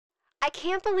I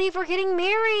can't believe we're getting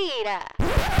married.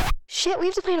 Shit, we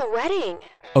have to plan a wedding.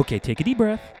 Okay, take a deep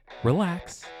breath.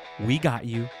 Relax. We got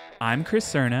you. I'm Chris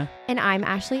Cerna. And I'm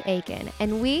Ashley Aiken,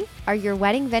 and we are your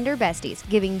wedding vendor besties,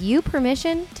 giving you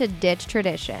permission to ditch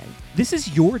tradition. This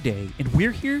is your day, and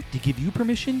we're here to give you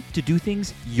permission to do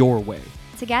things your way.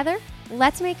 Together,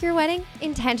 let's make your wedding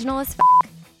intentional as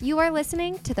f***. You are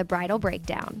listening to The Bridal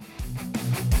Breakdown.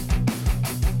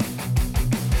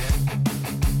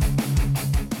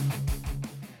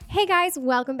 Hey guys,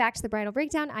 welcome back to The Bridal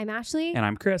Breakdown. I'm Ashley. And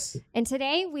I'm Chris. And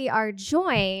today we are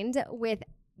joined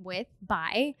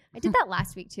by, I did that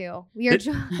last week too. We are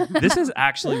This is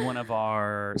actually one of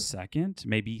our second,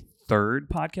 maybe third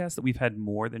podcasts that we've had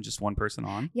more than just one person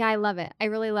on. Yeah, I love it. I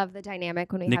really love the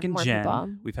dynamic when we Nick have and more Jen.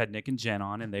 people. We've had Nick and Jen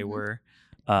on, and they were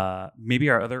maybe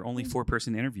our other only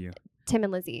 4-person interview. Tim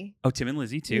and Lizzie. Oh, Tim and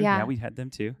Lizzie too. Yeah. Yeah, we had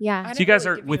them too. Yeah. So you guys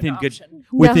are within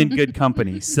good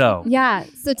company. So Yeah.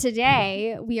 So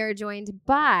today we are joined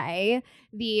by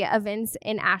the events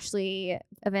and Ashley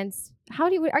events. Are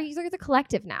you the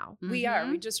collective now? We are.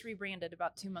 We just rebranded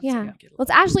about 2 months Yeah. ago. Well,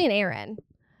 it's Ashley and Aaron.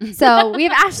 So we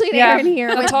have Ashley and Aaron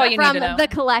here that's all you need from to know. the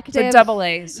collective. The double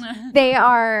A's. They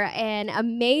are an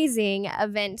amazing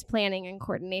event planning and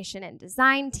coordination and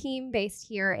design team based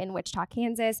here in Wichita,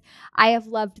 Kansas. I have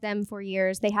loved them for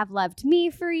years. They have loved me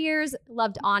for years,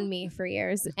 loved on me for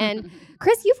years. And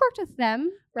Chris, you've worked with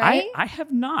them, right? I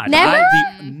have not. Never?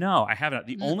 No, I haven't.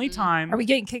 The only time. Are we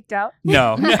getting kicked out?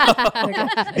 No.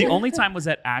 The only time was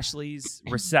at Ashley's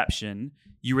reception.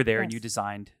 You were there and Yes. you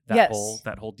designed that Yes.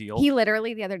 whole deal. He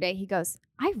literally the other day, he goes,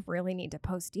 I really need to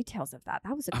post details of that.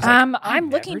 That was a I was like, I'm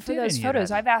never looking for did those any of photos.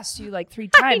 that. I've asked you like 3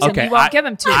 times Okay, and you won't give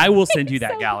them to me. I will send you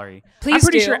that So- gallery. Please I'm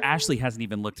pretty do. sure Ashley hasn't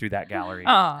even looked through that gallery.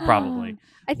 Aw. Probably.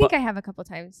 I think But- I have a couple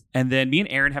times. And then me and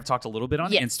Erin have talked a little bit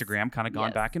on Yes. Instagram, kind of gone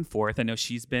Yes. back and forth. I know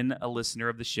she's been a listener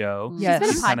of the show. Yes.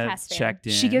 She's She's been a kind of podcast fan. checked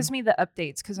in. She gives me the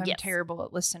updates because I'm Yes. terrible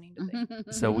at listening to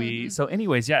things. So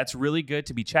anyways, yeah, it's really good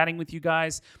to be chatting with you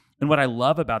guys. And what I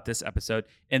love about this episode,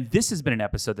 and this has been an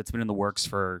episode that's been in the works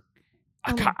for,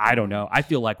 I don't know. I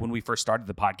feel like when we first started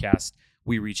the podcast,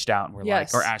 we reached out and we're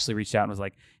Yes. like, or Ashley reached out and was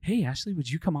like, hey, Ashley, would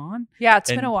you come on? Yeah,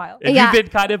 it's And- been a while. And Yeah. you've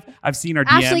been kind of, I've seen our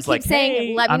DMs Ashley keeps like, saying,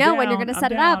 hey, let me I'm know when you're down, going to I'm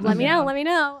set it down, up. Let I'm me know. down. Let me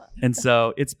know. And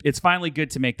so it's finally good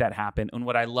to make that happen. And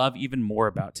what I love even more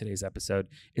about today's episode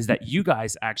is that you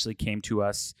guys actually came to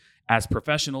us as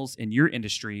professionals in your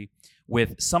industry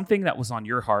with something that was on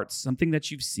your hearts, something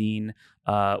that you've seen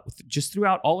just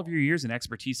throughout all of your years and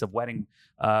expertise of wedding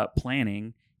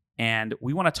planning. And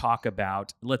we want to talk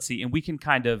about, let's see, and we can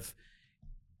kind of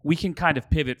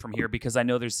pivot from here because I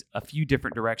know there's a few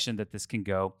different directions that this can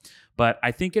go. But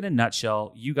I think in a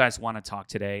nutshell, you guys want to talk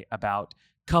today about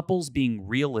couples being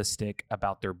realistic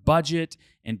about their budget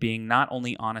and being not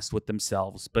only honest with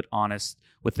themselves, but honest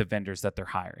with the vendors that they're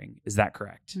hiring. Is that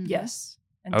correct? Yes.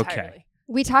 Okay. Entirely.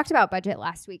 We talked about budget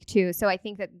last week too. So I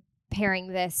think that pairing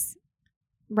this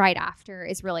right after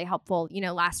is really helpful. You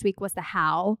know, last week was the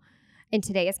how, and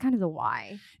today is kind of the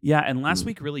why. Yeah, and last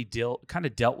week really dealt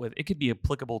with, it could be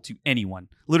applicable to anyone.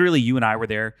 Literally, you and I were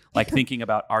there, like thinking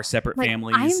about our separate Like,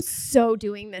 families. I'm so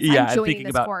doing this. Yeah, I'm and joining thinking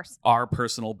this about course. our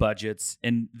personal budgets.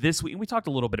 And this week, and we talked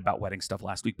a little bit about wedding stuff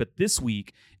last week, but this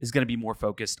week is going to be more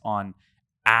focused on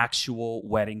actual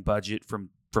wedding budget from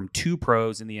 2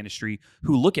 pros in the industry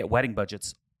who look at wedding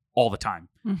budgets all the time,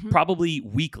 probably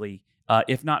weekly,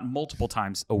 if not multiple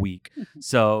times a week.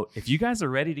 So if you guys are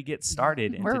ready to get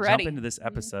started and We're to ready. jump into this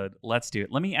episode, let's do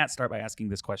it. Let me start by asking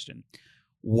this question.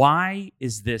 Why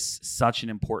is this such an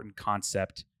important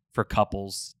concept for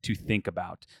couples to think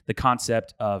about? The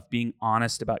concept of being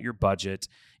honest about your budget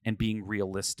and being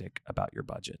realistic about your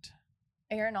budget.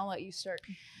 Aaron, I'll let you start.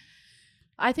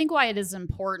 I think why it is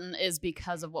important is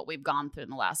because of what we've gone through in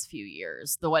the last few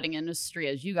years. The wedding industry,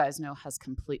 as you guys know, has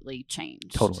completely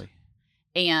changed. Totally.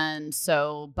 And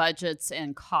so budgets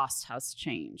and cost has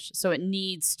changed. So it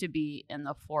needs to be in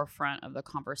the forefront of the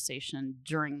conversation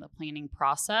during the planning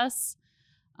process.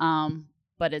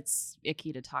 But it's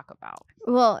icky to talk about.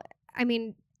 Well, I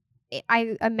mean,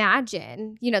 I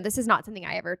imagine, you know, this is not something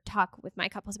I ever talk with my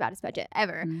couples about is budget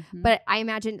ever. But I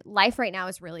imagine life right now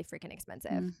is really freaking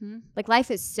expensive. Like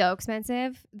life is so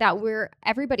expensive that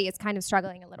everybody is kind of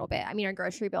struggling a little bit. I mean, our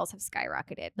grocery bills have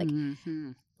skyrocketed.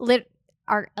 Like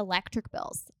our electric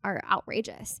bills are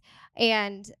outrageous.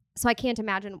 And so I can't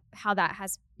imagine how that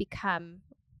has become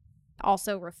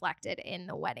also reflected in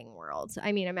the wedding world.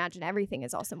 I mean, imagine everything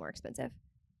is also more expensive.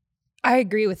 I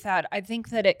agree with that. I think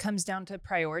that it comes down to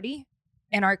priority,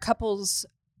 and our couples,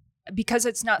 because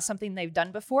it's not something they've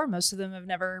done before. Most of them have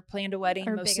never planned a wedding.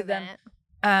 Or Most big of them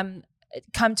event.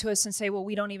 come to us and say, well,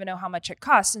 we don't even know how much it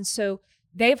costs. And so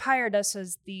they've hired us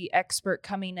as the expert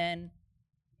coming in.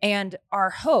 And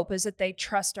our hope is that they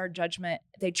trust our judgment,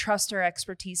 they trust our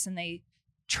expertise, and they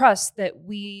trust that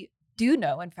we do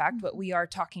know, in fact, what we are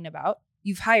talking about.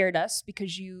 You've hired us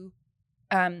because you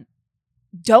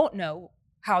don't know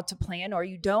how to plan, or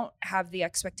you don't have the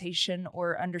expectation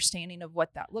or understanding of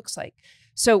what that looks like.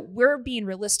 So we're being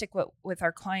realistic with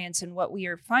our clients. And what we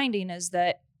are finding is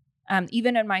that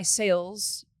even in my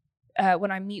sales,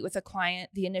 when I meet with a client,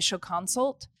 the initial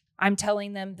consult, I'm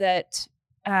telling them that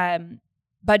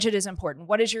budget is important.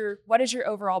 What is your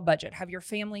overall budget? Have your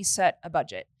family set a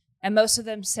budget? And most of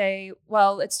them say,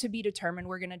 well, it's to be determined.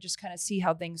 We're going to just kind of see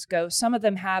how things go. Some of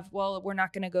them have, well, we're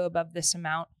not going to go above this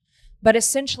amount. But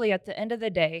essentially, at the end of the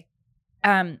day,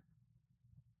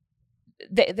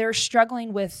 they're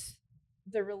struggling with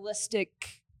the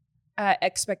realistic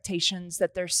expectations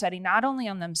that they're setting, not only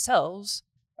on themselves,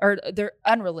 or their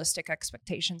unrealistic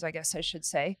expectations, I guess I should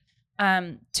say,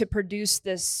 to produce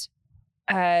this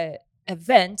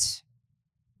event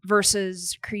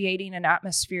versus creating an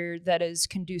atmosphere that is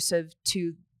conducive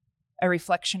to a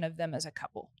reflection of them as a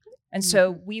couple. And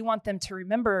so we want them to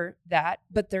remember that,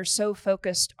 but they're so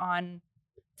focused on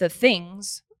the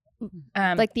things.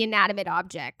 Like the inanimate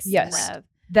objects. Yes.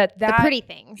 The pretty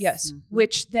things. Yes.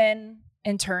 Which then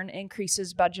in turn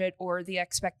increases budget or the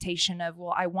expectation of,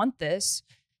 well, I want this,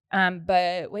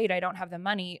 but wait, I don't have the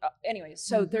money. Anyways,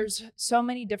 so there's so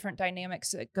many different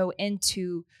dynamics that go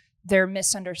into their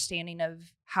misunderstanding of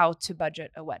how to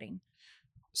budget a wedding.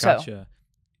 Gotcha.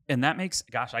 And that makes,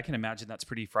 I can imagine that's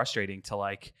pretty frustrating to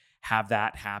like have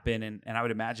that happen. And I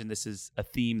would imagine this is a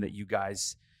theme that you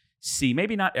guys see,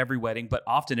 maybe not every wedding, but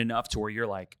often enough to where you're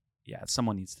like, yeah,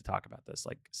 someone needs to talk about this.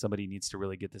 Like somebody needs to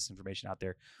really get this information out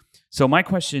there. So my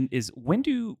question is, when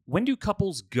do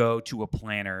couples go to a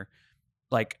planner?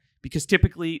 Like, because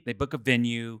typically they book a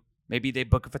venue, maybe they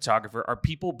book a photographer. Are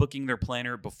people booking their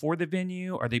planner before the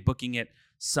venue? Are they booking it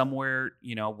somewhere,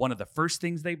 one of the first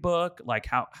things they book? Like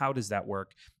how does that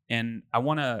work? And I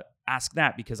want to ask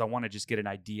that because I want to just get an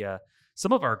idea.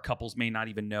 Some of our couples may not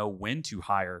even know when to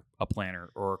hire a planner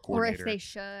or a coordinator.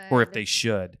 Or if they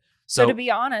should. So to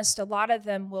be honest, a lot of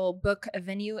them will book a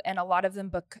venue and a lot of them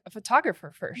book a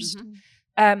photographer first.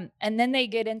 And then they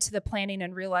get into the planning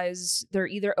and realize they're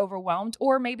either overwhelmed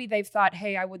or maybe they've thought,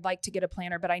 hey, I would like to get a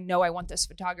planner, but I know I want this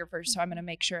photographer, so I'm going to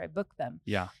make sure I book them.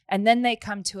 Yeah. And then they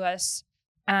come to us.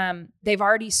 They've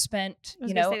already spent,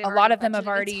 a lot of them have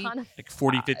already like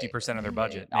 40-50% of their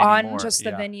budget on more. Just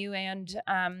the venue and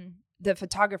the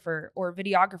photographer or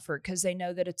videographer, because they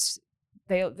know that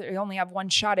they only have one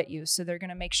shot at you, so they're going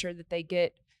to make sure that they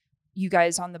get you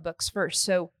guys on the books first.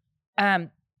 So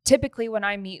typically when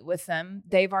I meet with them,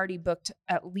 they've already booked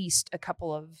at least a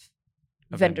couple of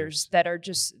vendors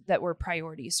that were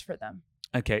priorities for them.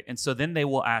 Okay. And so then they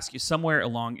will ask you somewhere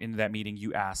along in that meeting,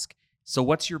 you ask, so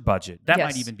what's your budget? That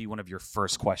might even be one of your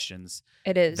first questions.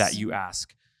 It is. That you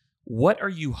ask. What are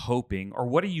you hoping, or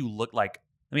what do you look like?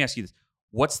 Let me ask you this.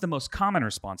 What's the most common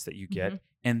response that you get?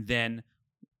 And then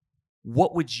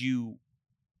what would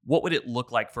it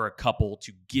look like for a couple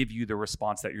to give you the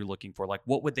response that you're looking for? Like,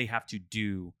 what would they have to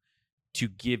do to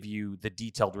give you the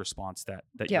detailed response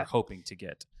that you're hoping to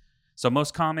get? So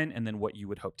most common, and then what you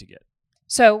would hope to get.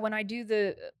 So when I do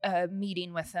the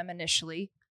meeting with them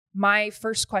initially, my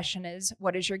first question is,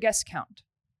 what is your guest count?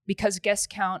 Because guest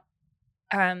count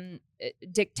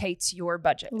dictates your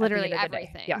budget. Literally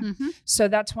everything. Yeah. So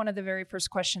that's one of the very first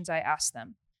questions I ask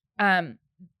them.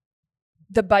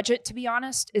 The budget, to be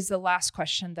honest, is the last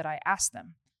question that I ask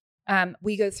them.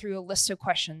 We go through a list of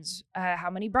questions. How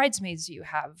many bridesmaids do you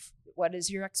have? What is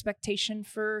your expectation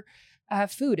for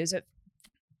food? Is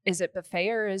it buffet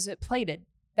or is it plated?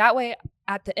 That way,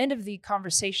 at the end of the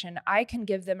conversation, I can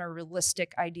give them a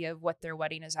realistic idea of what their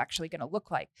wedding is actually going to look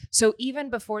like. So even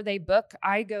before they book,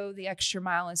 I go the extra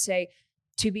mile and say,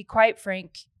 to be quite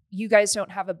frank, you guys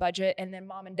don't have a budget. And then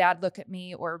mom and dad look at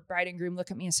me, or bride and groom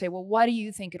look at me and say, well, what do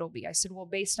you think it'll be? I said, well,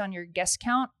 based on your guest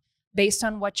count, based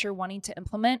on what you're wanting to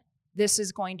implement, this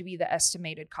is going to be the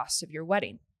estimated cost of your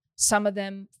wedding. Some of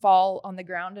them fall on the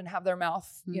ground and have their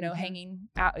mouth, hanging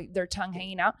out, their tongue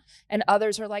hanging out. And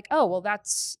others are like, oh, well,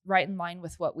 that's right in line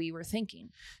with what we were thinking.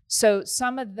 So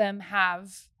some of them have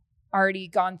already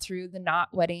gone through the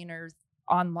not wedding or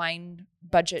online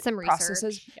budget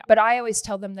processes. Yeah. But I always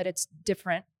tell them that it's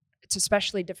different. It's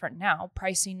especially different now.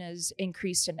 Pricing is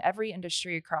increased in every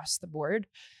industry across the board.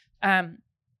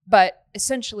 But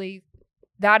essentially,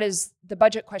 that is the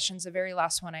budget question's the very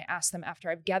last one I ask them after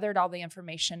I've gathered all the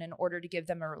information in order to give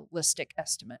them a realistic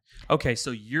estimate. Okay, so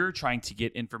you're trying to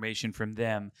get information from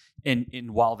them,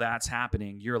 and while that's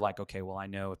happening, you're like, okay, well, I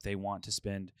know if they want to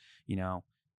spend,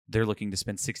 they're looking to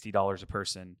spend $60 a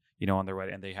person, on their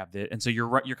wedding, and they have and so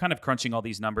you're kind of crunching all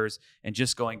these numbers and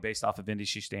just going based off of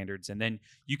industry standards, and then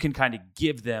you can kind of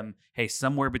give them, hey,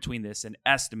 somewhere between this, an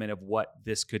estimate of what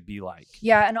this could be like.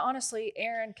 Yeah, and honestly,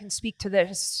 Aharon can speak to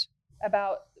this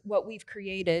about what we've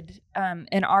created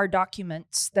in our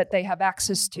documents that they have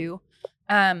access to.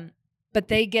 But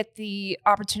they get the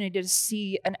opportunity to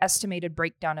see an estimated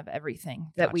breakdown of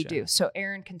everything that we do. So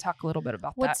Aharon can talk a little bit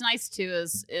about that. What's nice too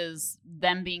is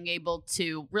them being able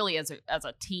to really, as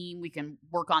a team, we can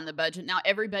work on the budget. Now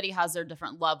everybody has their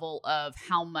different level of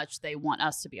how much they want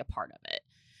us to be a part of it.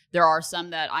 There are some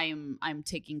that I'm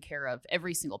taking care of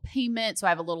every single payment, so I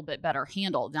have a little bit better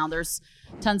handle. Now there's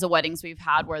tons of weddings we've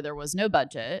had where there was no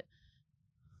budget.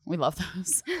 We love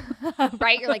those.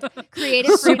 Right? You're like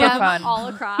creative freedom all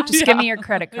across. Just give me your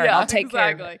credit card. I'll take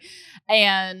care of it.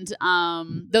 And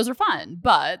those are fun,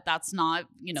 but that's not,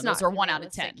 those are 1 out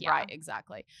of 10. Yeah. Right,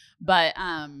 exactly. But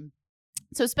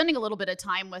so spending a little bit of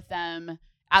time with them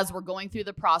as we're going through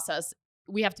the process,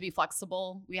 we have to be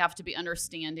flexible. We have to be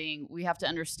understanding. We have to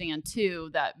understand too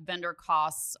that vendor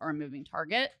costs are a moving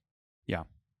target. Yeah.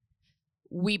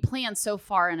 We plan so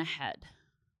far in ahead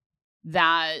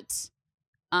that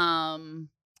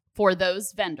for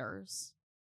those vendors,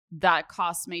 that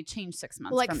costs may change 6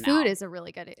 months like from food now. is a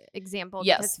really good example.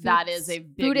 Yes, that is a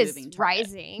big food moving is target.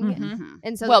 rising. Mm-hmm.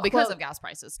 And so because of gas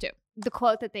prices too. The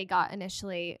quote that they got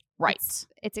initially, right?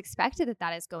 It's expected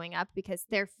that is going up because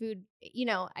their food,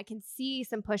 I can see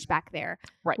some pushback there,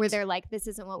 right? Where they're like, this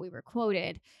isn't what we were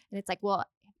quoted. And it's like, well,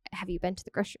 have you been to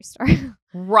the grocery store?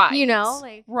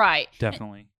 Right. Right.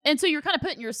 Definitely. And so you're kind of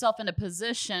putting yourself in a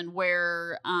position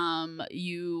where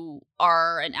you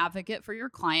are an advocate for your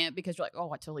client because you're like,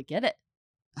 oh, I totally get it.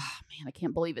 Oh, man, I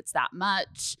can't believe it's that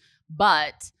much.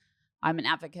 But I'm an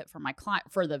advocate for my client,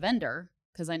 for the vendor,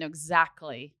 because I know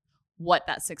exactly what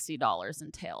that $60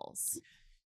 entails.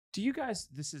 Do you guys,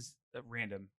 this is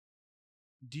random,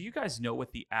 do you guys know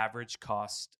what the average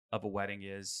cost of a wedding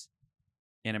is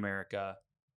in America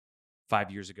 5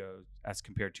 years ago as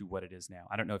compared to what it is now?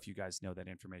 I don't know if you guys know that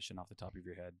information off the top of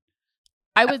your head.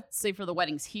 I would say for the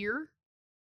weddings here,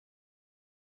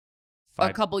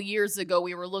 a couple years ago,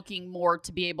 we were looking more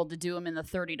to be able to do them in the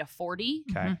 30 to 40.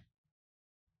 Okay. Mm-hmm.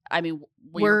 I mean,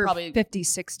 we're probably 50,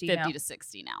 60 to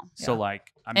 60 now. So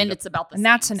and it's about the and same.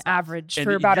 that's an stuff. average and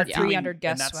for about a you're 300 doing,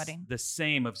 guest wedding. The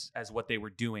same as what they were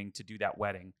doing to do that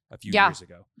wedding a few Yeah. years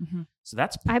ago. Mm-hmm. So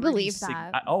that's I believe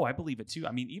that. I believe it too.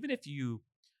 I mean, even if you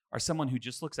are someone who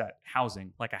just looks at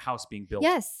housing, like a house being built.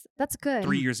 Yes, that's good.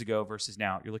 3 years ago versus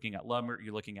now, you're looking at lumber,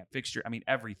 you're looking at fixture. I mean,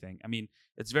 everything. I mean,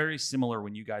 it's very similar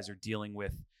when you guys are dealing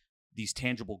with these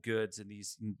tangible goods and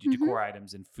these decor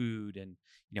items and food and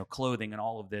clothing and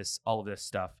all of this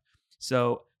stuff.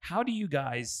 So what do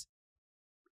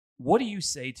you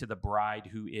say to the bride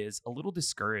who is a little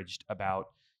discouraged about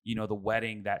the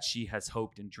wedding that she has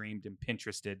hoped and dreamed and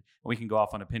Pinterested? And we can go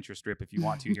off on a Pinterest trip if you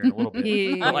want to here in a little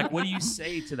bit. But like, what do you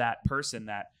say to that person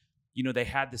that they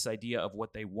had this idea of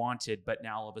what they wanted, but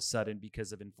now all of a sudden,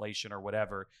 because of inflation or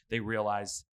whatever, they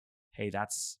realize, hey,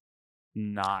 that's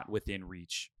not within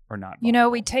reach or not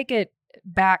viable. We take it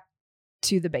back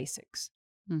to the basics.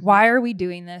 Mm-hmm. Why are we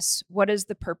doing this? What is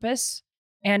the purpose?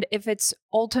 And if it's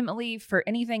ultimately for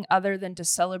anything other than to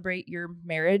celebrate your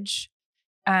marriage,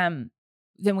 then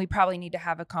we probably need to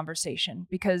have a conversation,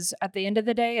 because at the end of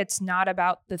the day, it's not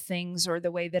about the things or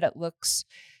the way that it looks.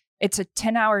 It's a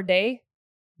 10-hour day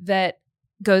that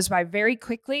goes by very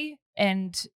quickly.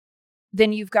 And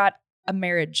then you've got a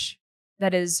marriage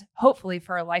that is hopefully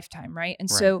for a lifetime, right? And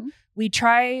so we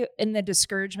try in the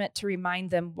discouragement to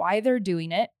remind them why they're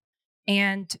doing it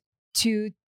and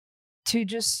to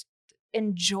just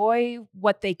enjoy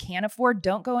what they can afford.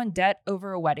 Don't go in debt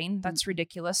over a wedding. That's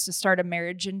ridiculous to start a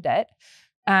marriage in debt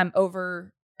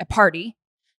over a party.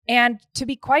 And to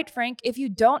be quite frank, if you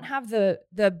don't have the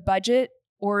budget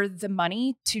or the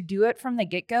money to do it from the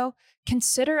get-go,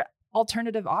 consider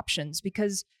alternative options,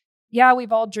 because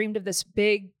we've all dreamed of this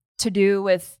big to-do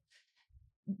with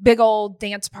big old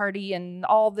dance party and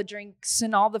all the drinks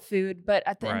and all the food. But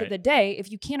at the end of the day,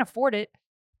 if you can't afford it,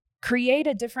 create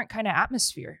a different kind of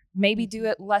atmosphere. Maybe do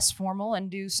it less formal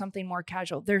and do something more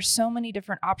casual. There's so many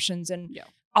different options. And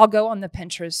I'll go on the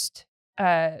Pinterest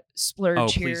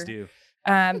splurge here. Please do.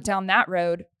 Down that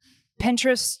road.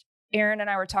 Pinterest, Aharon and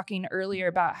I were talking earlier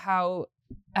about how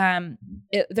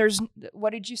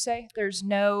what did you say? There's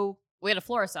no... We had a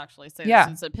florist actually say Yeah. this,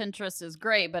 and said Pinterest is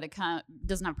great, but it kind of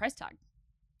doesn't have a price tag.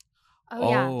 Oh,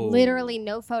 yeah. Literally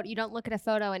no photo. You don't look at a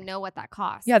photo and know what that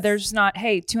costs. Yeah, there's not,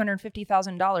 hey,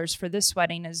 $250,000 for this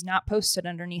wedding is not posted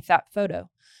underneath that photo.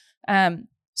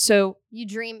 So you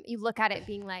look at it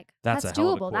being like, That's that's a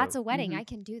hell of a doable. That's a quote. wedding. Mhm. I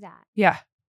can do that. yeah,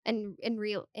 And in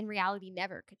reality,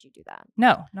 never could you do that.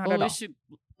 no, not Well, at we all. should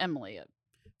Emily.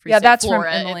 Yeah, that's from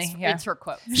Emily, It's, yeah. it's her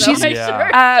quote. So She's- make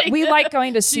Yeah. sure We like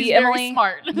going to she's see very Emily.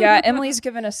 Smart. Yeah, Emily's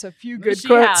given us a few good she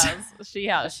quotes. Has. She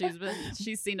has.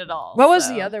 She's seen it all. What was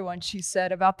so. the other one she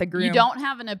said about the groom? You don't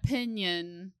have an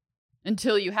opinion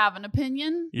until you have an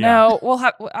opinion. Yeah. No,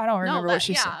 I don't remember no, what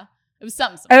she said. It was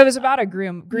something. Oh, it was about a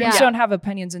groom. Grooms Yeah. don't have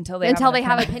opinions until they Until have they an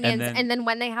have opinion. opinions. And then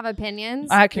when they have opinions,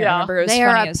 I can't Yeah. remember. It was they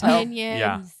are funny as hell. opinions.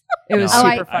 Yeah. It was No, super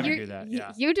I funny. can do that.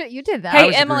 Yeah. You did that. I Hey,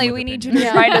 was agreeing Emily, with we need you to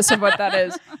opinions. remind us of what that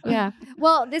is. Yeah.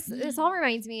 Well, this all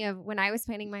reminds me of when I was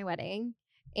planning my wedding,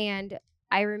 and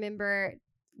I remember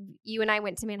you and I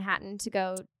went to Manhattan to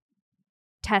go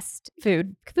test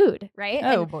Food. right?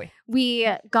 Oh, And boy. we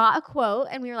got a quote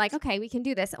and we were like, okay, we can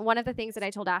do this. One of the things that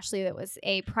I told Ashley that was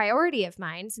a priority of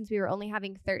mine, since we were only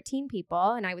having 13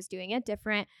 people and I was doing it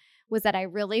different, was that I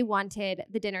really wanted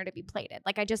the dinner to be plated.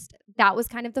 Like that was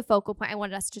kind of the focal point. I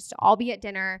wanted us just to all be at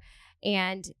dinner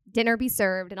and dinner be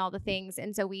served and all the things.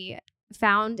 And so we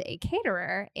found a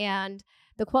caterer, and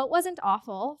the quote wasn't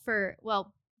awful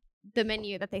the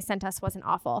menu that they sent us wasn't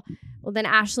awful. Well, then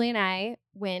Ashley and I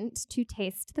went to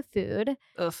taste the food.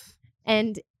 Ugh.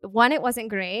 And one, it wasn't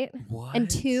great. What? And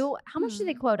two, how much did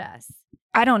they quote us?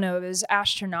 I don't know. It was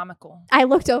astronomical. I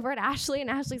looked over at Ashley, and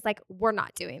Ashley's like, we're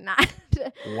not doing that.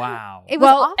 Wow. It was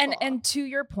awful. and to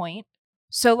your point,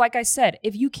 so like I said,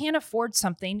 if you can't afford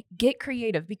something, get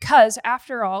creative, because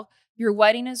after all, your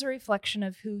wedding is a reflection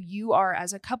of who you are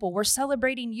as a couple. We're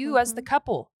celebrating you as the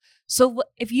couple. So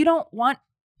if you don't want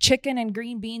chicken and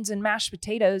green beans and mashed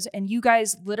potatoes, and you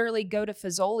guys literally go to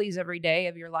Fazoli's every day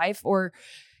of your life, or,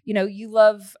 you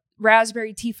love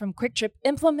raspberry tea from Quick Trip,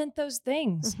 implement those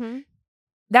things. Mhm.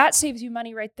 That saves you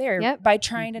money right there. Yep. By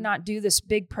trying to not do this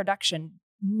big production.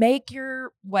 Make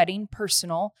your wedding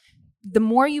personal. The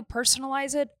more you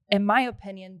personalize it, in my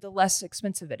opinion, the less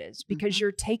expensive it is, because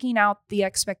you're taking out the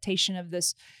expectation of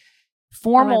this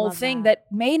formal love thing that.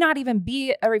 that may not even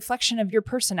be a reflection of your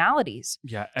personalities.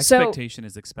 Yeah. So- Expectation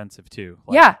is expensive too.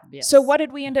 Like, Yeah. Yes. So what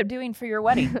did we end up doing for your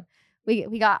wedding?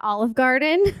 We got Olive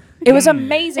Garden. It was Mm.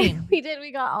 amazing. We did.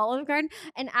 We got Olive Garden.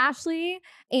 And Ashley,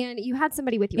 and you had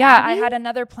somebody with you. Yeah, Abby? I had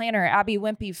another planner, Abby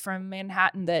Wimpy from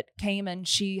Manhattan, that came and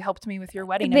she helped me with your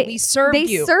wedding, They- and we served They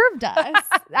you. served us.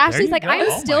 Ashley's you like, go. I'm Oh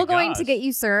my still going to gosh. get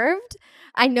you served.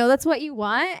 I know that's what you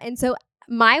want. And so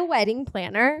my wedding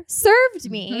planner served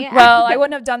me. Well, I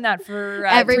wouldn't have done that for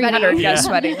Everybody. 300 guest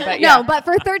Yeah. wedding, but yeah. No, but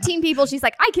for 13 people, she's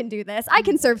like, I can do this. I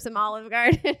can serve some Olive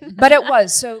Garden. But it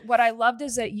was. So what I loved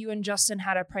is that you and Justin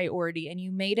had a priority, and you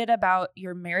made it about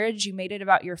your marriage. You made it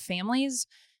about your families.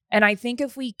 And I think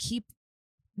if we keep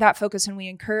that focus and we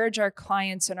encourage our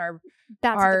clients and That's at the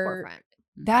Our- forefront.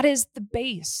 that is the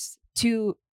base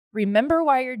to remember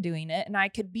why you're doing it. And I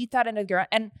could beat that into the ground.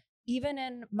 And even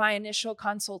in my initial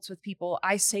consults with people,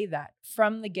 I say that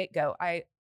from the get-go. I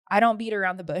don't beat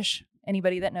around the bush.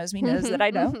 Anybody that knows me knows that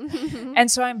I don't. And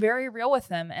so I'm very real with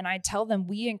them, and I tell them,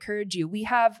 we encourage you. We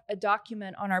have a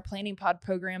document on our Planning Pod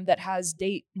program that has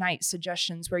date night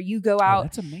suggestions where you go Oh, out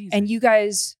that's amazing. and you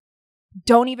guys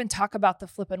don't even talk about the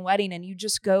flippin' wedding, and you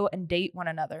just go and date one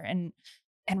another and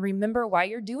remember why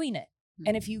you're doing it.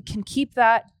 And if you can keep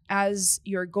that as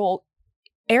your goal,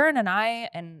 Aaron and I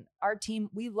and our team,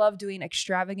 we love doing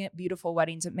extravagant, beautiful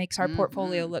weddings. It makes our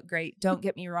portfolio look great. Don't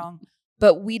get me wrong.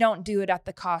 But we don't do it at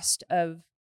the cost of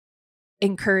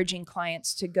encouraging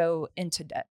clients to go into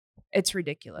debt. It's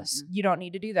ridiculous. You don't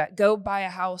need to do that. Go buy a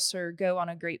house or go on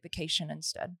a great vacation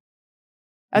instead.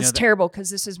 That's that- terrible, because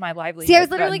this is my livelihood. See, I was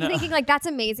but literally no. thinking, like, that's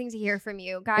amazing to hear from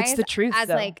you guys. It's the truth, As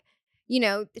though. like, you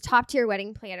know, top tier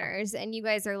wedding planners, and you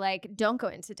guys are like, don't go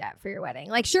into debt for your wedding.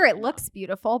 Like, sure, it looks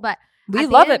beautiful, but we at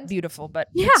the love end- it beautiful, but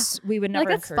Yeah. we would never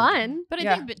like that's encourage it. fun. But I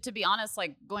Yeah. think, to be honest,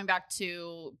 like going back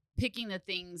to picking the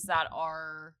things that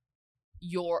are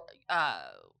your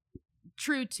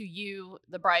true to you,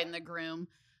 the bride and the groom.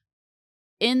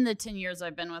 In the 10 years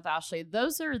I've been with Ashley,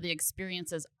 those are the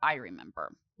experiences I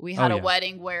remember. We had Oh, a yeah.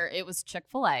 wedding where it was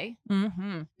Chick-fil-A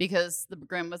Mm-hmm. because the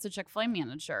groom was a Chick-fil-A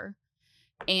manager.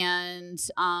 And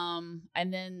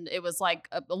then it was like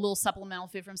a little supplemental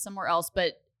food from somewhere else,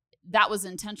 but that was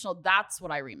intentional. That's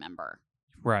what I remember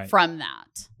right. from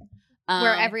that.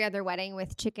 Where every other wedding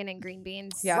with chicken and green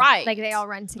beans, Yeah. Right. like they all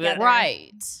run together.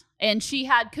 Right. And she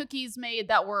had cookies made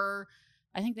that were,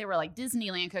 I think they were like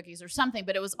Disneyland cookies or something,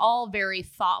 but it was all very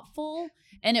thoughtful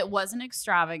and it wasn't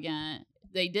extravagant.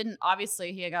 They didn't,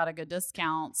 obviously, he got a good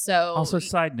discount. So, Also,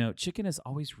 side note, chicken is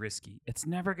always risky. It's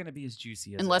never going to be as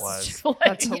juicy as unless it was. it's Chick-fil-A.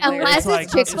 That's hilarious. Unless it's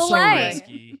like, Chick-fil-A. It's so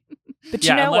risky. But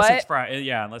yeah, you know unless what? it's Friday.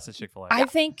 Yeah, unless it's Chick-fil-A. I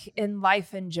think in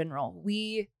life in general,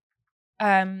 we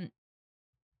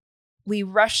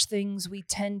rush things. We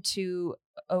tend to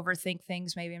overthink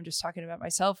things. Maybe I'm just talking about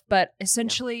myself, but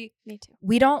essentially, Me too.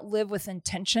 we don't live with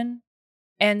intention.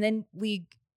 And then we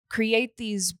create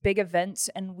these big events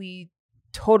and we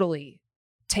totally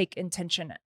take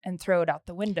intention and throw it out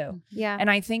the window. Yeah. And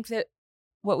I think that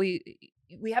what we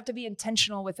have to be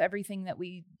intentional with everything that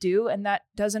we do. And that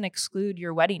doesn't exclude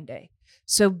your wedding day.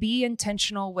 So be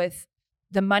intentional with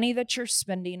the money that you're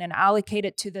spending and allocate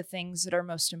it to the things that are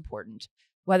most important,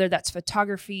 whether that's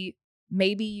photography.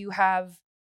 Maybe you have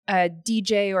a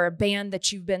DJ or a band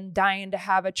that you've been dying to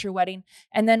have at your wedding.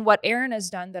 And then what Aharon has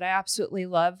done that I absolutely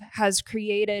love has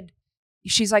created,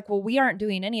 she's like, well, we aren't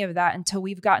doing any of that until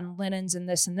we've gotten linens and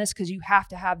this, because you have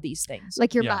to have these things.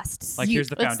 Like your Yeah. musts. Like here's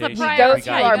the It's the foundation. We go priority.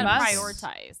 through Yeah, our you gotta musts.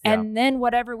 prioritize. Yeah. And then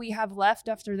whatever we have left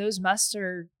after those musts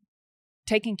are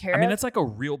taken care I mean, of. it's like a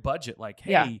real budget. Like,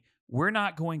 hey, Yeah. we're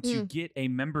not going to get a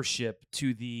membership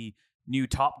to the new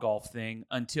Topgolf thing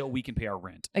until we can pay our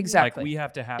rent. Exactly. Like we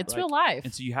have to have. It's like, real life.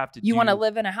 And so you have to. You want to do-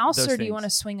 live in a house, those or do you things. want to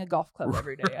swing a golf club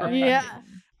every day? Yeah.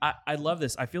 I love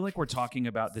this. I feel like we're talking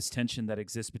about this tension that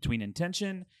exists between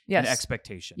intention Yes. and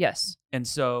expectation. Yes. And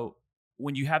so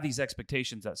when you have these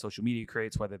expectations that social media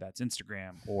creates, whether that's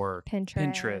Instagram or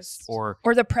Pinterest or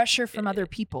Or the pressure from other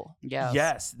people.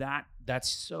 Yes. that's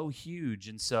so huge.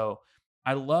 And so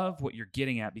I love what you're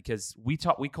getting at, because we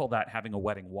call that having a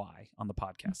wedding why on the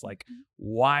podcast. Like,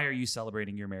 why are you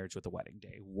celebrating your marriage with a wedding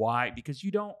day? Why? Because you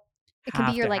don't It can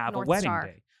have be your to like have North a wedding Star.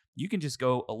 day. You can just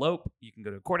go elope. You can go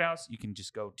to a courthouse. You can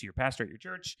just go to your pastor at your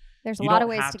church. There's a You lot don't of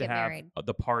ways have to get have married.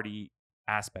 the party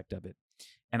aspect of it.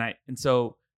 And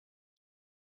so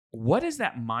what is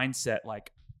that mindset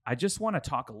like? I just want to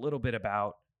talk a little bit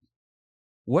about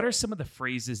what are some of the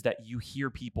phrases that you hear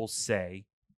people say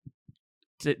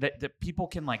that people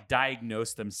can like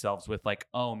diagnose themselves with, like,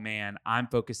 oh man, I'm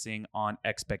focusing on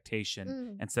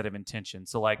expectation instead of intention.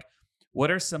 So like,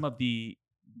 what are some of the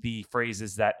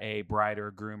phrases that a bride or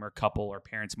a groom or couple or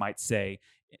parents might say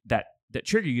that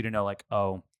trigger you to know, like,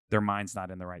 oh, their mind's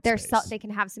not in the right space? They can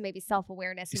have some maybe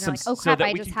self-awareness. And Some- they're like, oh so crap, that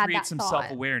I we just can had create that some thought.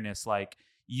 self-awareness. Like,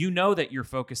 you know that you're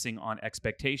focusing on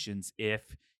expectations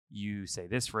if you say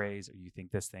this phrase or you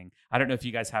think this thing. I don't know if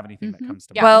you guys have anything that comes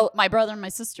to Yeah. mind. Well- my brother and my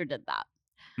sister did that.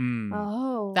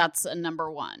 Oh. That's a number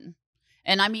one.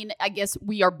 And I mean, I guess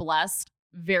we are blessed,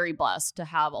 very blessed, to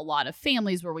have a lot of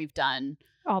families where we've done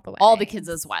all the way. all the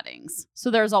kids' weddings. So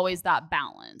there's always that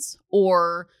balance.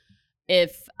 Or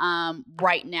if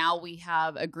right now we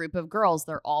have a group of girls,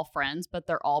 they're all friends, but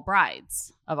they're all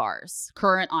brides of ours,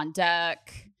 current on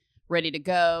deck, ready to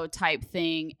go type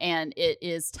thing. And it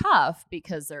is tough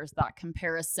because there's that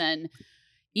comparison,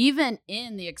 even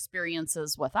in the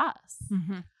experiences with us.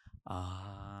 Mm-hmm.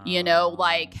 You know,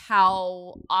 like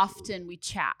how often we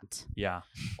chat Yeah.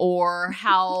 or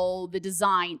how the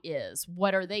design is.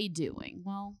 What are they doing?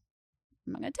 Well,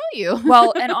 I'm not going to tell you.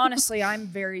 Well, and honestly, I'm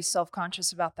very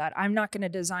self-conscious about that. I'm not going to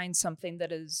design something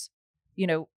that is,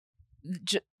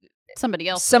 somebody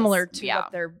else similar to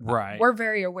what they're Right. We're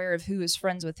very aware of who is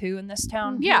friends with who in this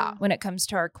town. Yeah. When it comes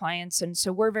to our clients. And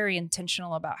so we're very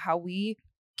intentional about how we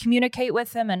communicate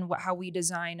with them and how we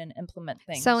design and implement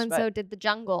things. So and But- so did the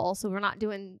jungle. So we're not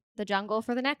doing the jungle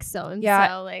for the next zone. Yeah,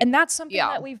 So like, and that's something Yeah,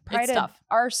 that we've it's prided tough.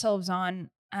 ourselves on.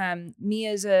 Me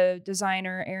as a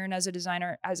designer, Aharon as a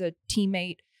designer, as a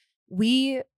teammate,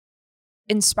 we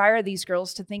inspire these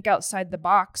girls to think outside the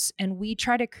box, and we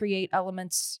try to create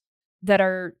elements that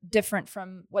are different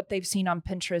from what they've seen on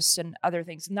Pinterest and other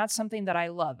things. And that's something that I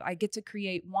love. I get to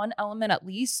create one element at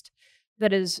least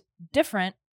that is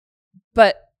different,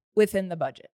 but within the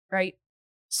budget, right?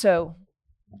 So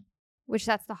which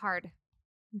that's the hard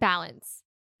balance.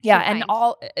 yeah, to and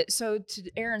find. so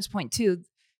to Aaron's point too,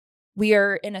 we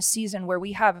are in a season where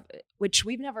we have, which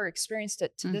we've never experienced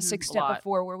it to this Mhm, a extent lot.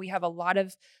 before, where we have a lot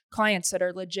of clients that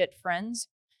are legit friends,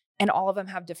 and all of them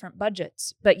have different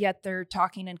budgets, but yet they're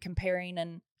talking and comparing,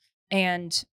 and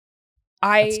That's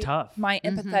I, tough. my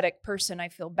Mhm. empathetic person, I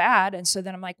feel bad, and so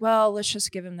then I'm like, well, let's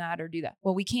just give him that or do that.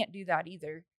 Well, we can't do that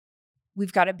either.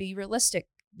 We've got to be realistic.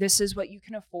 This is what you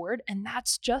can afford, and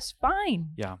that's just fine.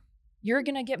 Yeah. You're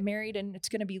going to get married and it's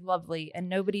going to be lovely,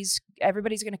 and everybody's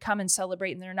going to come and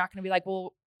celebrate, and they're not going to be like,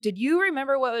 well, did you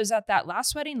remember what was at that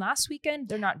last wedding last weekend?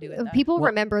 They're not doing that. People Well-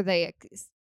 remember the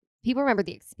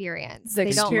experience. The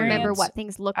They don't remember experience, what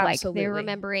things look like. absolutely. They're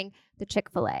remembering the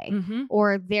Chick-fil-A Mhm.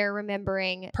 or they're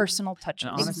remembering Personal touches.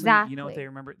 And honestly, you know what Exactly. they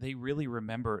remember? They really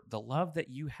remember the love that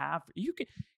you have.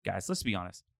 Guys, let's be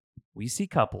honest. We see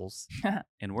couples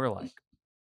and we're like,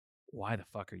 why the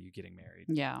fuck are you getting married?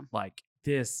 Yeah. Like,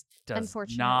 this does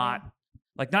Unfortunately.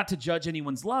 not to judge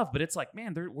anyone's love, but it's like,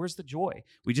 man, where's the joy?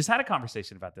 We just had a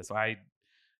conversation about this. I,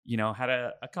 had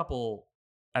a couple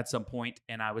at some point,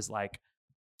 and I was like,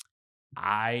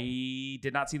 I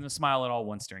did not see them smile at all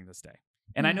once during this day.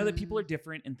 And I know that people are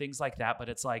different and things like that, but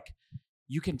it's like,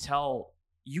 you can tell,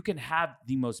 you can have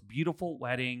the most beautiful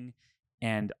wedding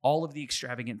and all of the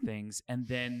extravagant things, and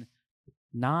then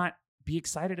not be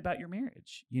excited about your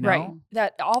marriage, Right.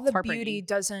 That all the heartbreaking. beauty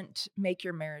doesn't make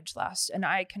your marriage last. And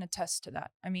I can attest to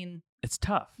that. I mean, It's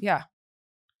tough. yeah,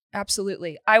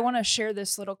 absolutely. I want to share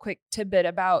this little quick tidbit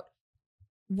about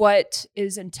what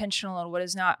is intentional and what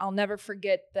is not. I'll never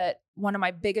forget that one of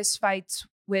my biggest fights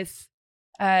with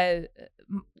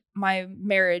my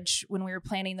marriage when we were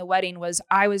planning the wedding was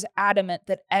I was adamant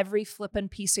that every flippin'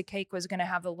 piece of cake was going to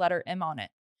have the letter M on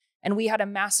it. And we had a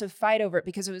massive fight over it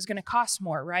because it was going to cost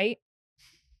more, right?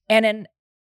 And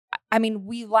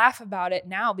we laugh about it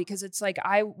now because it's like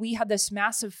we had this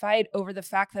massive fight over the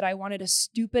fact that I wanted a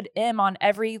stupid M on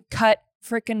every cut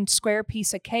freaking square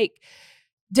piece of cake.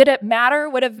 Did it matter?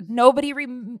 Would have nobody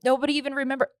even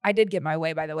remember? I did get my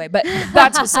way, by the way, but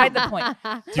that's beside the point.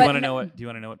 Do you want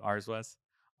to know what ours was?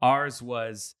 Ours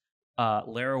was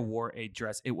Lara wore a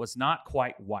dress. It was not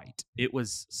quite white. It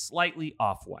was slightly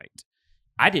off-white.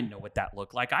 I didn't know what that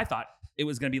looked like. I thought it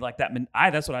was going to be like that.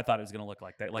 That's what I thought it was going to look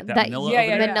like. That manila over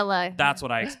there. Manila. That's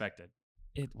what I expected.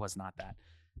 It was not that.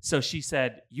 So she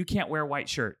said, you can't wear a white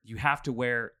shirt. You have to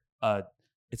wear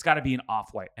it's got to be an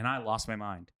off-white. And I lost my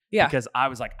mind. Yeah. Because I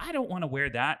was like, I don't want to wear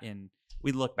that. And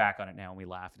we look back on it now and we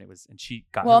laugh. And she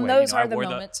got well, her way. those I are the wore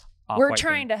moments. the We're off-white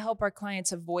trying thing. to help our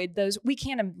clients avoid those. We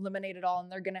can't eliminate it all,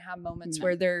 and they're going to have moments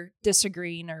where they're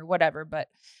disagreeing or whatever. But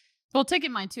Well, take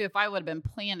in mind too, if I would have been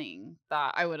planning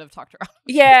that, I would have talked her out.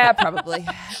 yeah, probably.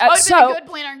 I would have been a good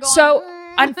planner and going. So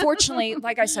unfortunately,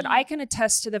 like I said, I can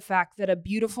attest to the fact that a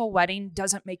beautiful wedding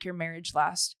doesn't make your marriage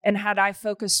last. And had I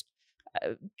focused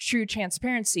true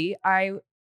transparency, I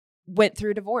went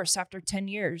through divorce after 10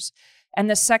 years. And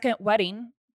the second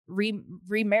wedding,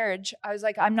 remarriage, I was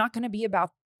like, I'm not going to be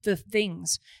about the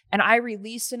things. And I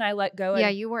released and I let go. Yeah,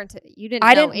 and you didn't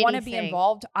I know didn't want to be anything.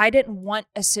 involved. I didn't want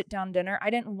a sit down dinner.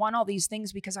 I didn't want all these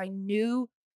things because I knew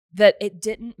that it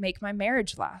didn't make my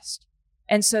marriage last.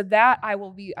 And so that I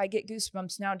get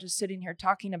goosebumps now just sitting here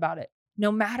talking about it.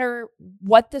 No matter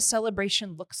what the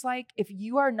celebration looks like, if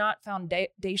you are not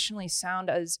foundationally sound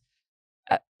as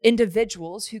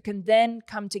individuals who can then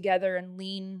come together and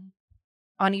lean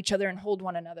on each other and hold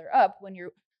one another up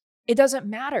it doesn't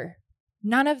matter.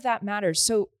 None of that matters.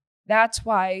 So that's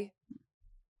why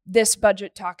this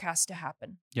budget talk has to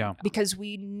happen. Yeah. Because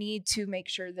we need to make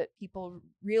sure that people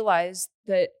realize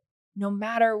that no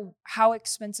matter how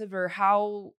expensive or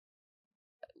how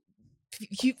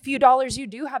few dollars you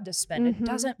do have to spend, it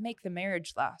doesn't make the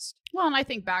marriage last. Well, and I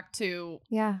think back to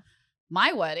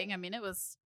my wedding. I mean, it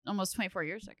was almost 24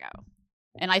 years ago.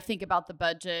 And I think about the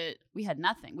budget. We had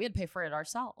nothing. We had to pay for it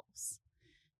ourselves.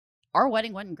 Our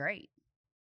wedding wasn't great.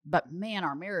 But man,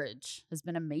 our marriage has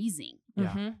been amazing. Yeah.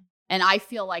 Mm-hmm. And I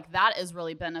feel like that is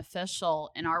really beneficial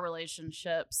in our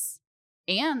relationships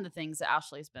and the things that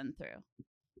Ashley's been through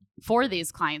for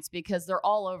these clients because they're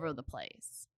all over the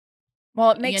place.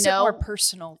 Well, it makes it more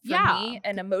personal for Yeah. me,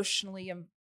 and emotionally,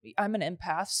 I'm an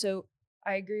empath, so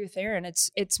I agree with Aaron.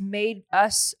 It's made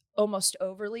us almost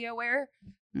overly aware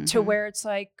to where it's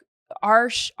like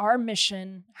our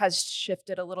mission has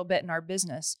shifted a little bit in our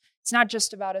business. It's not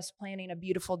just about us planning a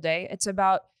beautiful day. It's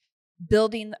about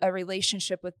building a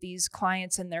relationship with these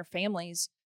clients and their families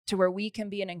to where we can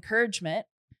be an encouragement,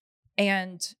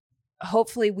 and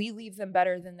hopefully we leave them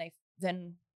better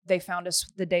than they found us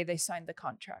the day they signed the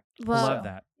contract. Well, I love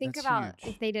that. Think That's about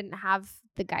huge. if they didn't have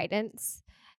the guidance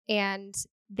and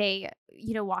they,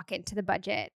 walk into the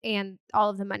budget and all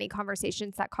of the money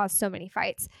conversations that cause so many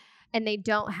fights. And they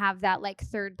don't have that like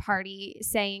third party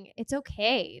saying it's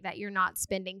okay that you're not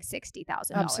spending $60,000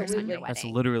 on Absolutely. your wedding. That's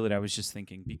literally what I was just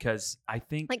thinking, because I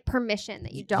think Like permission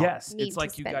that you don't yes, need it's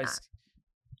like to you spend guys, that.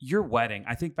 your wedding.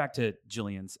 I think back to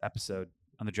Jillian's episode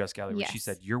on the dress gallery where she Yes.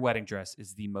 said your wedding dress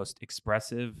is the most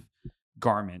expressive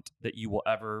garment that you will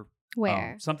ever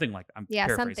Where? something like I'm Yeah,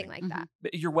 paraphrasing. something like that.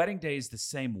 But your wedding day is the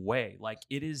same way. Like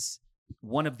it is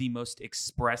one of the most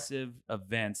expressive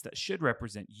events that should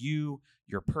represent you,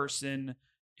 your person,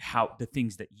 how the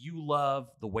things that you love,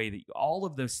 the way that all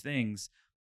of those things.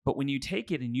 But when you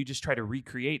take it and you just try to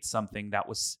recreate something that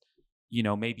was,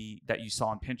 maybe that you saw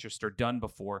on Pinterest or done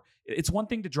before, it's one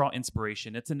thing to draw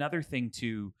inspiration. It's another thing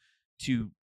to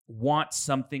want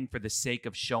something for the sake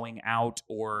of showing out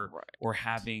or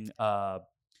having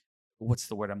what's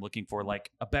the word I'm looking for?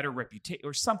 Like a better reputation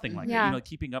or something like that. Yeah. You know,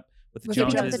 keeping up with the With the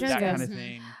Joneses, Joneses. that kind of Mhm.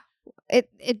 thing.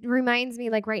 It reminds me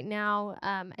like right now,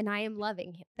 and I am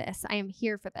loving this. I am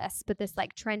here for this, but this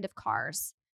like trend of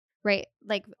cars, right?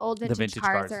 Like old vintage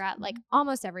cars are at like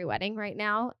almost every wedding right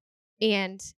now,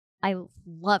 and I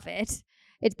love it.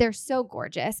 They're so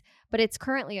gorgeous, but it's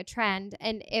currently a trend,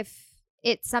 and if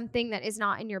it's something that is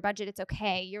not in your budget, it's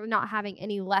okay. You're not having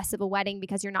any less of a wedding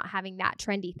because you're not having that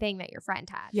trendy thing that your friend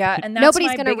had. Yeah, and that's Nobody's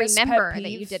my going to biggest pet remember that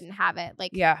you peeve. didn't have it.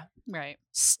 Like, Yeah, Right.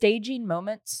 staging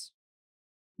moments.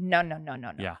 No.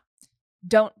 Yeah.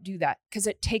 Don't do that, because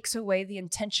it takes away the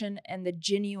intention and the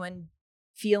genuine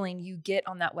feeling you get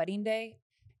on that wedding day.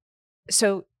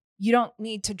 So you don't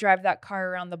need to drive that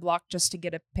car around the block just to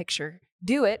get a picture.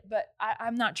 Do it, but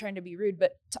I'm not trying to be rude,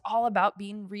 but it's all about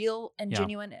being real and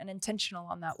genuine and intentional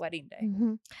on that wedding day.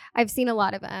 mm-hmm. I've seen a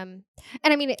lot of and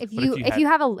I mean, if you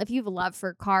have a love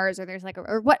for cars, or there's like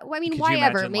I mean, why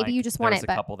ever? Maybe you just want it. There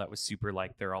was a couple that was super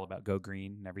like they're all about go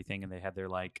green and everything, and they had their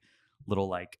like little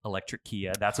like electric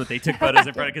Kia. That's what they took photos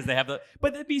in front of, because they have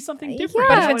but it'd be something different.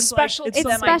 Yeah. But if You know, it's special, it's to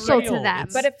them, special I to agree. them.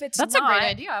 But if it's That's not, a great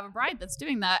idea. I have a bride that's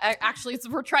doing that. Actually,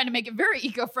 we're trying to make it very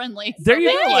eco-friendly. There you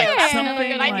go, like That's something a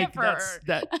good idea like for that's, her.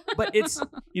 that. But it's,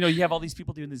 you know, you have all these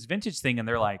people doing this vintage thing, and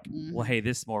they're like, well, hey,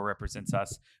 this more represents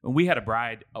us. And we had a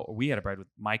bride with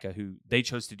Micah who they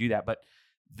chose to do that, but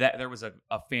that there was a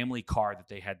family car that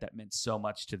they had that meant so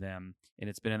much to them, and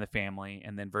it's been in the family.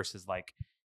 And then versus like,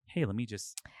 hey, let me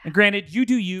just. And granted, you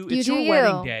do you. It's your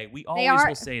wedding day. We always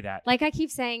will say that. Like I keep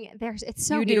saying, it's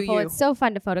so You do beautiful. you. It's so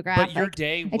fun to photograph. But your Like,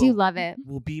 day, I do love it.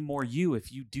 will be more you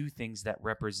if you do things that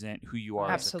represent who you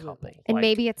are as a couple. Absolutely. And Like,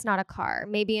 maybe it's not a car.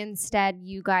 Maybe instead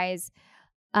you guys,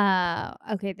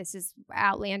 okay, this is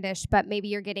outlandish, but maybe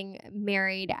you're getting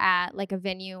married at like a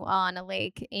venue on a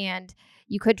lake, and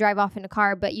you could drive off in a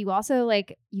car, but you also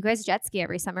like, you guys jet ski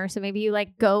every summer. So maybe you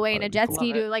like go away in a That'd be jet cool.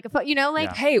 ski to like like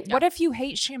Yeah. Hey, what if you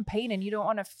hate champagne and you don't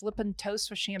want to flip and toast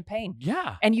with champagne?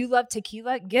 yeah. And you love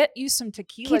tequila? Get you some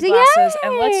tequila Tequila, glasses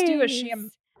and let's do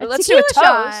let's do a toast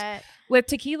shot. with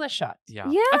tequila shots. Yeah.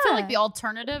 Yeah. I feel like the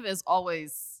alternative is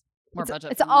always more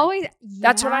budget. It's friendly. always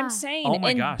That's what yeah. I'm saying. Oh my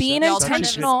and gosh, being that's The such a good alternative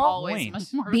is intentional, always point.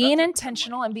 much more being budget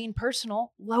intentional friendly. and being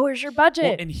personal lowers your budget.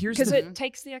 Well, and here's because the it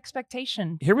takes the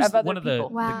expectation Here was of other one of the people.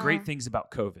 Wow. great things about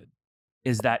COVID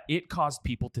is that it caused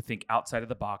people to think outside of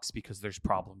the box because there's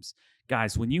problems.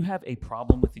 Guys, when you have a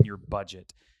problem within your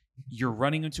budget, you're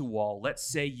running into a wall. Let's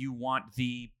say you want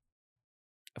the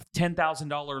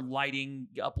 $10,000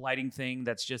 uplighting thing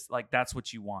that's just like, that's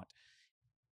what you want.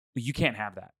 You can't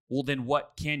have that. Well, then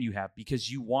what can you have? Because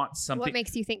you want something. What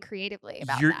makes you think creatively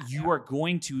about You that? are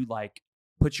going to like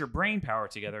put your brain power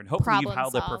together, and hopefully you've Problem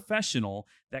held a solve. professional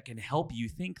that can help you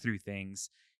think through things.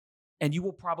 And you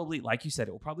will probably, like you said,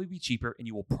 it will probably be cheaper, and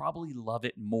you will probably love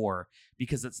it more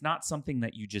because it's not something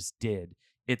that you just did.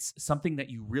 It's something that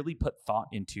you really put thought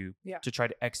into to try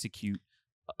to execute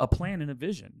a plan and a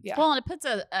vision. Yeah. Well, and it puts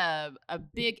a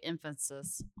big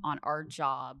emphasis on our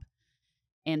job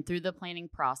and through the planning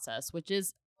process, which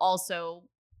is also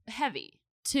heavy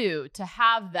too, to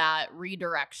have that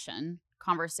redirection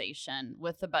conversation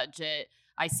with the budget.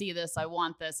 I see this, I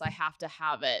want this, I have to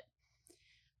have it.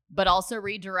 But also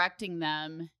redirecting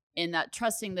them in that,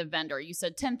 trusting the vendor. You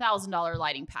said $10,000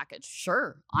 lighting package.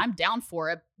 Sure, I'm down for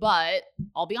it. But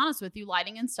I'll be honest with you,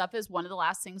 lighting and stuff is one of the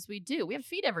last things we do. We have to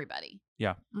feed everybody.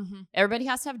 Yeah. Mm-hmm. Everybody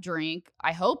has to have drink.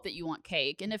 I hope that you want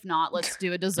cake. And if not, let's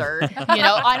do a dessert.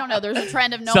 I don't know. There's a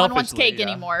trend of no one wants Selfishly, cake yeah.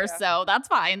 anymore. Yeah. So that's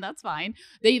fine. That's fine.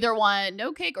 They either want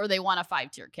no cake or they want a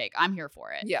 5-tier cake. I'm here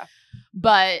for it. Yeah.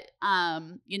 But,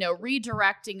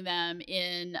 redirecting them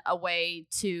in a way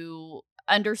to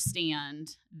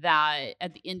understand that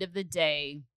at the end of the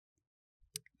day,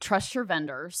 trust your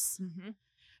vendors, Mm-hmm.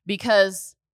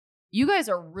 because you guys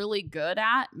are really good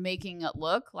at making it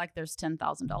look like there's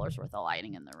 $10,000 worth of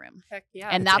lighting in the room. Heck yeah.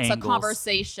 And It's that's angles. a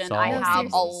conversation It's I all have a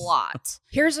angles. lot.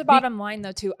 Here's the bottom line,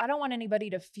 though, too. I don't want anybody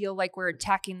to feel like we're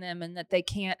attacking them and that they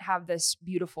can't have this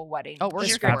beautiful wedding. Oh, we're This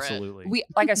here great- for it. Absolutely.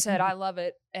 Like I said, I love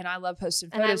it, and I love posting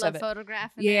and I photos love of it.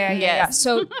 photographing. Yeah, it. yeah. Yes.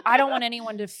 So I don't want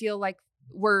anyone to feel like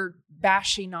we're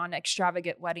bashing on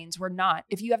extravagant weddings. We're not.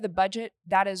 If you have the budget,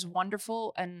 that is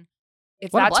wonderful. And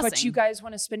if What a that's what blessing. you guys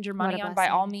want to spend your What a money on, by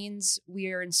all blessing. means, we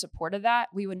are in support of that.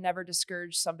 We would never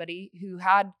discourage somebody who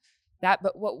had that.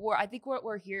 But I think what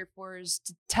we're here for is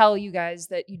to tell you guys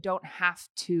that you don't have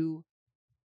to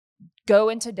go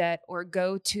into debt or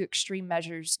go to extreme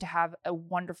measures to have a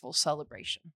wonderful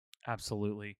celebration.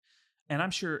 Absolutely. And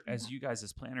I'm sure as you guys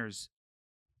as planners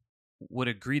would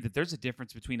agree that there's a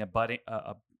difference between a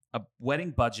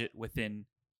wedding budget within,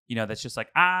 that's just like,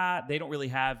 they don't really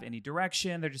have any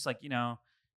direction. They're just like,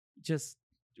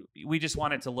 we just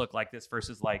want it to look like this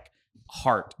versus like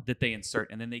heart that they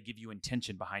insert, and then they give you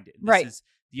intention behind it. Right. This is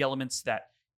the elements that,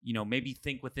 maybe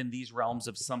think within these realms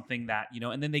of something that,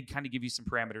 and then they kind of give you some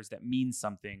parameters that mean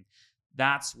something.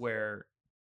 That's where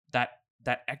that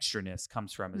extraness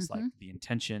comes from, is like the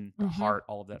intention, the heart,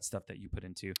 all of that stuff that you put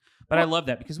into. But I love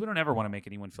that, because we don't ever want to make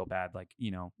anyone feel bad. Like,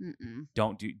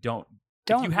 don't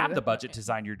if you have the budget to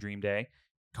design your dream day,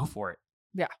 go for it.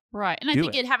 Yeah. Right. And I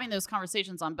think having those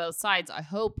conversations on both sides, I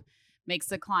hope, makes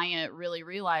the client really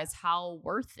realize how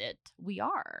worth it we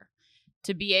are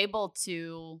to be able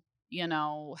to,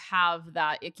 have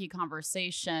that icky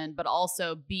conversation, but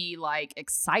also be like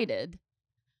excited.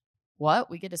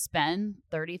 What? We get to spend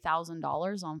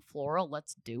 $30,000 on floral?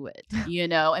 Let's do it,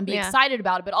 and be excited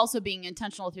about it, but also being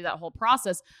intentional through that whole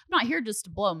process. I'm not here just to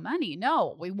blow money.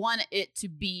 No, we want it to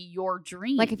be your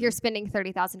dream. Like if you're spending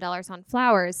 $30,000 on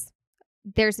flowers,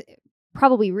 there's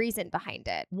probably reason behind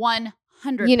it. 100%.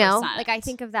 Like I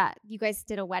think of that. You guys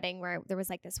did a wedding where there was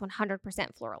like this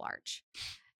 100% floral arch.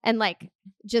 And like,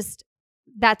 just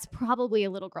that's probably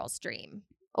a little girl's dream.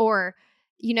 Or,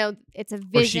 it's a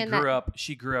vision. Or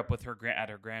she grew up with at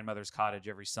her grandmother's cottage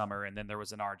every summer, and then there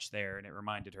was an arch there, and it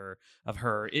reminded her of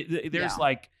her.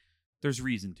 There's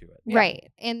reason to it.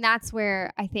 Right. And that's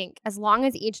where I think, as long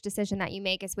as each decision that you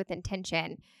make is with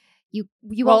intention, you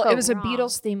won't go it was wrong. A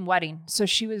Beatles themed wedding, so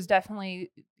she was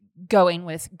definitely going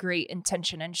with great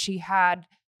intention, and she had,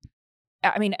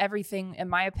 everything, in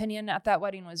my opinion, at that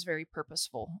wedding was very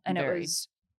purposeful, and it was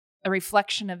a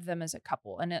reflection of them as a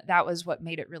couple, and that was what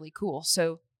made it really cool.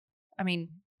 So,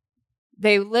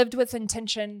 they lived with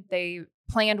intention, they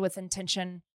planned with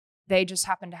intention, they just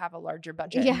happened to have a larger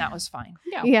budget, and that was fine.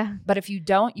 Yeah. But if you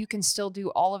don't, you can still do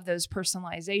all of those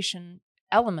personalization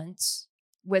elements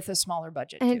with a smaller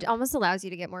budget. And it almost allows you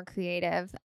to get more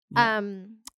creative. Yeah.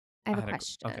 I have a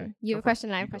question. Okay. You have a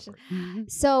question and I have a question.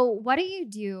 So what do you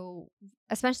do,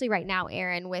 especially right now,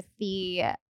 Aaron, with the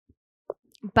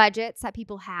budgets that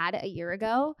people had a year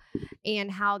ago and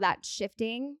how that's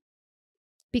shifting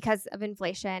because of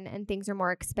inflation and things are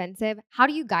more expensive? How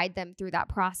do you guide them through that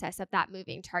process of that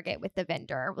moving target with the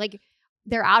vendor? Like,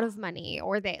 they're out of money,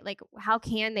 or how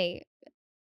can they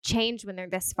change when they're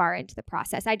this far into the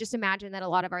process? I just imagine that a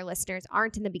lot of our listeners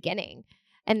aren't in the beginning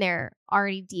and they're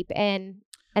already deep in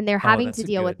and they're having to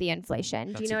deal with the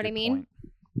inflation. Do you know what I mean? Point.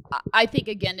 I think,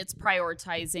 again, it's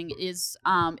prioritizing is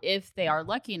if they are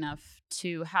lucky enough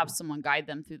to have someone guide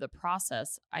them through the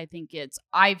process. I think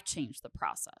I've changed the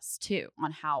process too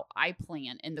on how I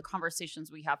plan and the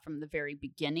conversations we have from the very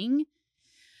beginning,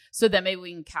 so that maybe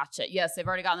we can catch it. Yes, they've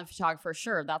already gotten the photographer.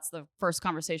 Sure, that's the first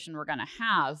conversation we're going to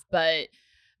have. But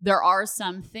there are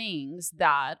some things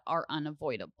that are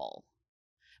unavoidable.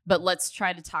 But let's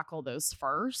try to tackle those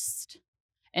first.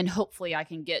 And hopefully I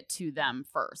can get to them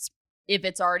first. If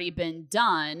it's already been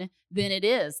done, then it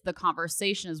is. The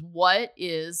conversation is, what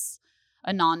is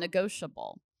a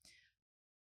non-negotiable?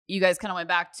 You guys kind of went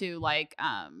back to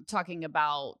talking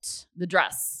about the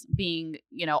dress being,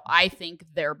 I think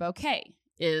their bouquet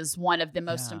is one of the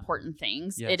most important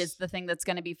things. Yes. It is the thing that's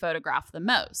going to be photographed the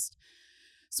most.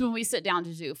 So when we sit down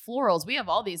to do florals, we have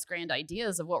all these grand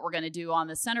ideas of what we're going to do on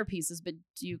the centerpieces, but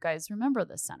do you guys remember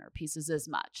the centerpieces as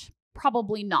much?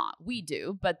 Probably not. We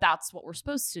do, but that's what we're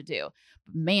supposed to do.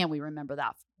 But man, we remember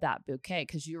that bouquet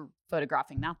because you're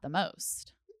photographing that the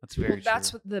most. That's very true.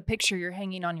 That's what the picture you're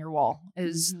hanging on your wall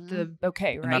is, the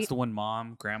bouquet, right? And that's the one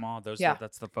mom, grandma, that's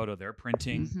the photo they're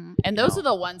printing. And those are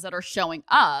the ones that are showing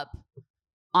up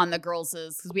on the girls'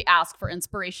 because we ask for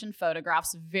inspiration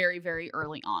photographs very, very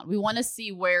early on. We want to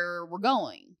see where we're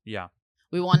going. Yeah.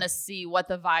 We want to see what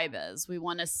the vibe is. We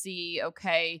want to see,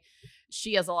 okay,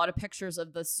 she has a lot of pictures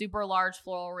of the super large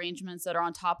floral arrangements that are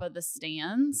on top of the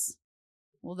stands.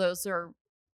 Well, those are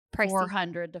pricey.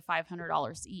 $400 to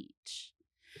 $500 each.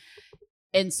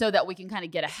 And so that we can kind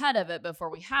of get ahead of it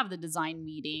before we have the design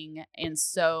meeting. And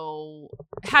so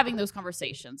having those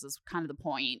conversations is kind of the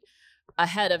point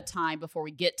ahead of time before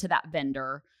we get to that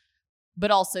vendor.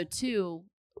 But also, too,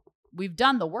 we've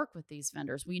done the work with these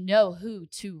vendors. We know who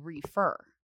to refer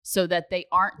so that they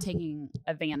aren't taking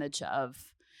advantage of.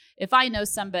 If I know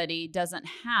somebody doesn't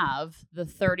have the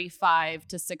 $35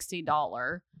 to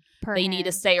 $60, they need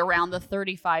to stay around the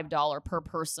 $35 per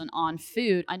person on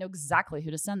food, I know exactly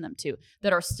who to send them to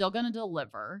that are still going to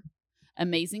deliver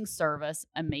amazing service,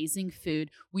 amazing food.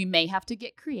 We may have to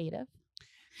get creative.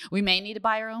 We may need to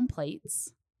buy our own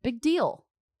plates. Big deal.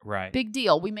 Right. Big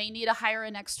deal. We may need to hire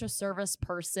an extra service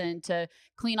person to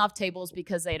clean off tables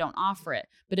because they don't offer it.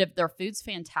 But if their food's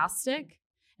fantastic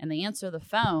and they answer the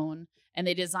phone and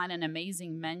they design an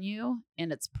amazing menu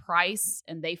and its price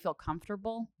and they feel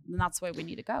comfortable, then that's the way we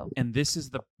need to go. And this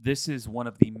is one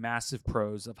of the massive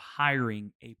pros of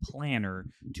hiring a planner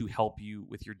to help you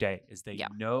with your day, is they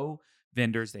know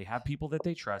vendors, they have people that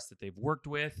they trust, that they've worked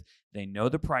with, they know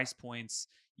the price points.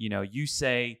 You know, you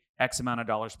say X amount of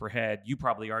dollars per head, you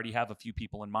probably already have a few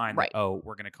people in mind that, oh,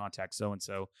 we're going to contact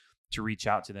so-and-so to reach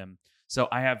out to them. So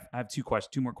I have two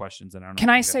more questions, and I don't know. Can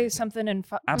I say something and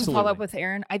follow up with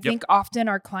Aaron? I think often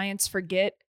our clients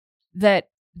forget that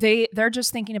they're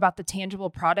just thinking about the tangible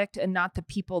product and not the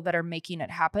people that are making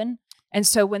it happen. And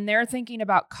so when they're thinking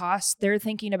about cost, they're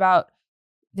thinking about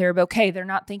their bouquet. They're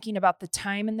not thinking about the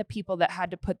time and the people that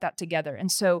had to put that together.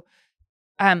 And so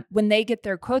when they get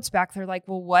their quotes back, they're like,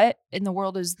 well, what in the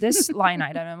world is this line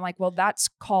item? I'm like, well, that's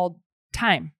called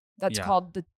time. That's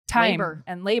called the time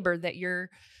and labor that your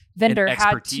vendor and had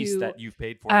expertise to that you've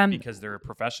paid for because they're a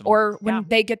professional. Or when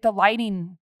they get the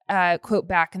lighting quote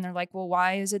back and they're like, well,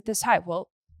 why is it this high? Well,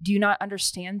 do you not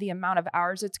understand the amount of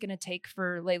hours it's going to take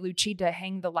for Le Lucci to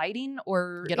hang the lighting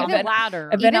or get on the ladder,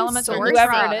 event elements, or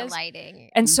whoever it is? Lighting.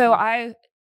 And so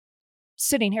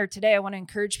sitting here today, I want to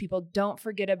encourage people, don't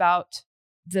forget about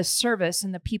the service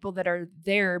and the people that are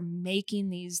there making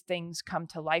these things come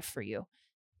to life for you.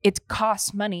 It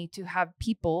costs money to have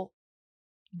people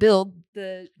build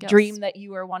the dream that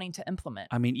you are wanting to implement.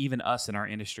 I mean, even us in our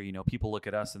industry, you know, people look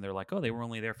at us and they're like, oh, they were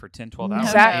only there for 10, 12 hours,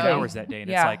 8 hours that day.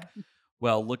 And it's like,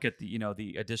 well, look at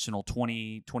the additional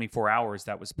 20, 24 hours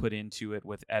that was put into it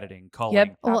with editing,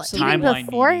 culling,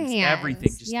 timeline meetings,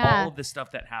 everything, just all of the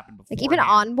stuff that happened before. Like even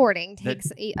onboarding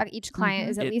takes each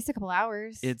client is at least a couple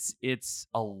hours. It's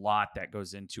a lot that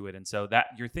goes into it. And so that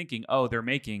you're thinking, oh, they're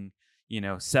making,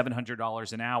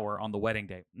 $700 an hour on the wedding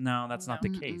day. No, that's not the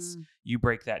case. You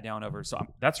break that down over. So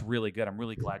that's really good. I'm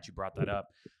really glad you brought that up.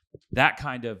 That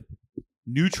kind of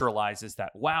neutralizes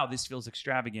that, wow, this feels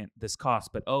extravagant, this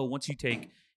cost. But, once you take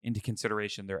into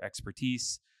consideration their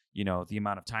expertise, the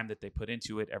amount of time that they put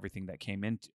into it, everything that came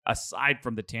in, aside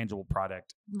from the tangible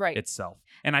product itself.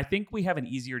 And I think we have an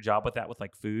easier job with that with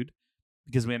like food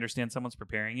because we understand someone's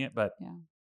preparing it. But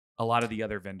a lot of the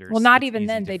other vendors, well, not even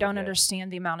then, they don't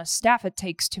understand the amount of staff it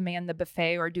takes to man the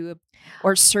buffet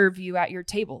or serve you at your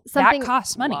table. That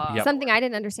costs money. Something I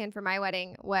didn't understand for my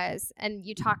wedding was, and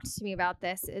you talked to me about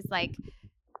this, is like,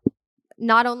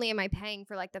 not only am I paying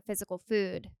for like the physical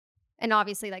food and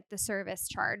obviously like the service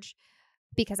charge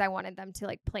because I wanted them to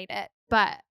like plate it,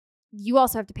 but you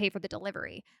also have to pay for the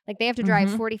delivery. Like they have to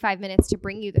drive 45 minutes to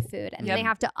bring you the food, and then they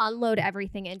have to unload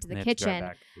everything into the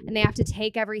kitchen, and they have to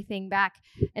take everything back.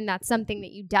 And that's something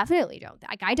that you definitely don't,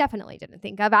 like I definitely didn't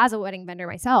think of as a wedding vendor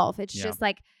myself. It's just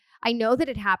like, I know that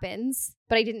it happens,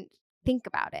 but I didn't think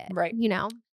about it. Right.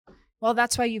 Well,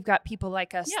 that's why you've got people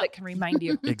like us that can remind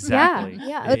you. Exactly.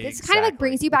 Yeah. It's kind of like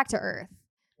brings you back to earth.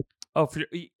 Oh,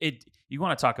 you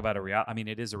want to talk about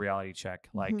it is a reality check.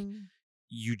 Like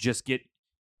you just get,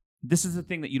 this is the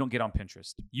thing that you don't get on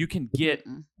Pinterest. You can get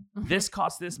this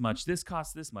costs this much, this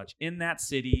costs this much in that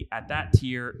city at that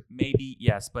tier, maybe,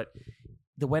 yes, but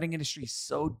the wedding industry is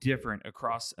so different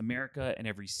across America and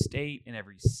every state and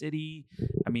every city.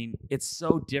 I mean, it's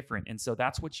so different. And so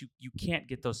that's what you can't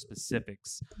get those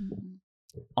specifics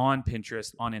on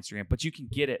Pinterest, on Instagram, but you can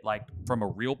get it like from a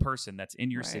real person that's in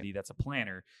your city, that's a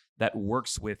planner that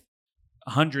works with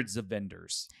hundreds of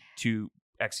vendors to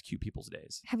execute people's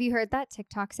days. Have you heard that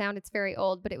TikTok sound? It's very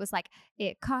old, but it was like,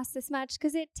 it costs this much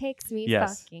because it takes me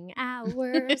fucking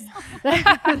hours.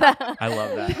 I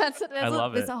love that. That's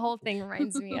what this whole thing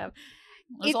reminds me of.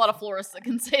 There's a lot of florists that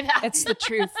can say that. It's the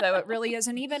truth, though. It really is.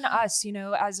 And even us,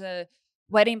 as a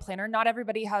wedding planner, not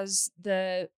everybody has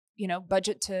the,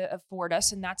 budget to afford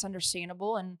us, and that's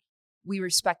understandable. And we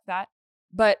respect that.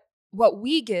 But what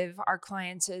we give our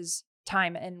clients is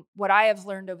time. And what I have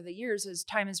learned over the years is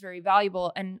time is very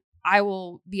valuable. And I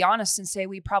will be honest and say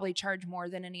we probably charge more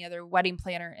than any other wedding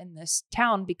planner in this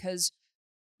town because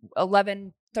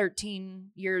 11, 13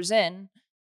 years in,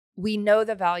 we know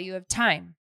the value of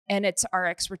time. And it's our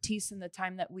expertise and the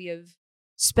time that we have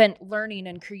spent learning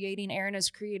and creating. Aaron has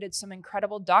created some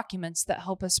incredible documents that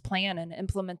help us plan and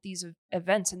implement these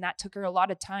events. And that took her a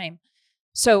lot of time.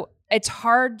 So it's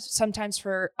hard sometimes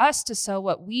for us to sell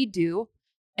what we do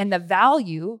and the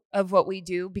value of what we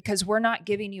do because we're not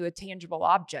giving you a tangible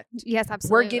object. Yes,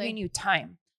 absolutely. We're giving you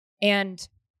time. And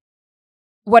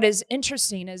what is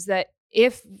interesting is that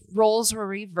if roles were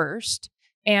reversed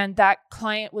and that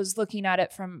client was looking at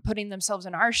it from putting themselves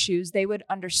in our shoes, they would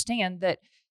understand that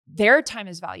their time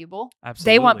is valuable.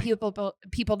 Absolutely. They want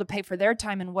people to pay for their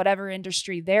time in whatever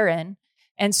industry they're in.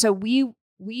 And so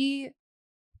we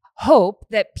hope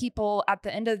that people at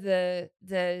the end of the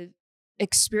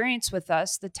experience with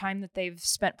us, the time that they've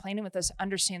spent planning with us,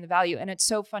 understand the value. And it's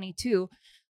so funny too.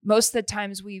 Most of the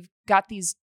times we've got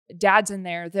these dads in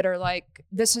there that are like,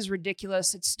 this is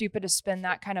ridiculous. It's stupid to spend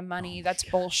that kind of money. That's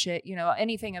bullshit,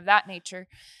 anything of that nature.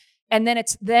 And then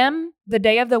it's them the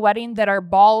day of the wedding that are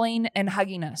bawling and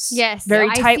hugging us. Yes. Very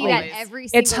I tightly. See that every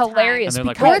single it's hilarious. And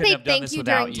they're like, Or "I they couldn't have done thank this you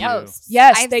without during you." toast.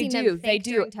 Yes, I've they seen them do. thank They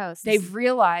do. during toast. They've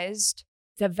realized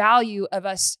the value of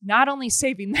us not only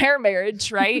saving their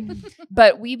marriage, right?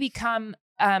 But we become,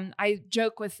 I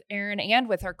joke with Aaron and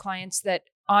with our clients that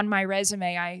on my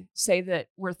resume, I say that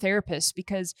we're therapists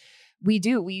because we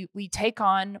do. We take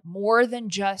on more than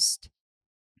just,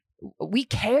 we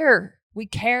care. We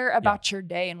care about your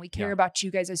day and we care about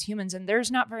you guys as humans. And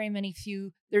there's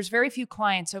very few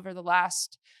clients over the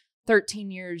last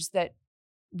 13 years that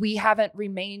we haven't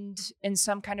remained in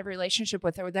some kind of relationship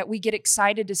with, or that we get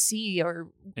excited to see or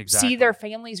see their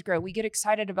families grow. We get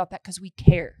excited about that because we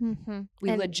care. Mm-hmm. We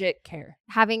and legit care.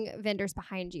 Having vendors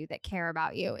behind you that care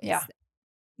about you is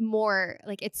more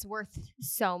like, it's worth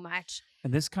so much.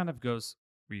 And this kind of goes,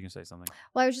 were you going to say something?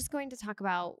 Well, I was just going to talk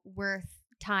about worth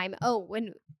time.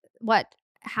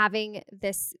 Having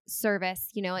this service,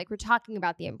 like we're talking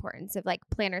about the importance of like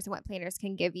planners and what planners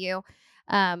can give you.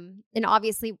 And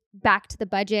obviously back to the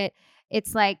budget,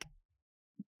 it's like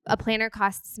a planner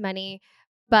costs money,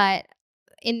 but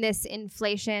in this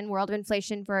world of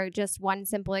inflation, for just one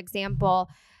simple example,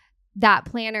 that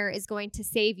planner is going to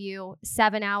save you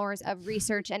 7 hours of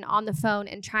research and on the phone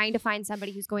and trying to find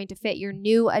somebody who's going to fit your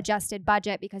new adjusted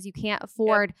budget because you can't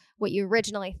afford what you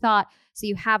originally thought. So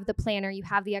you have the planner, you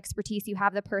have the expertise, you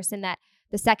have the person that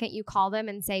the second you call them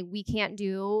and say, we can't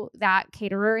do that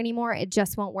caterer anymore, it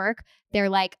just won't work, they're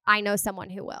like, I know someone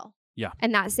who will. Yeah.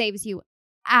 And that saves you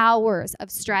hours of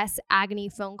stress, agony,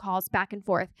 phone calls back and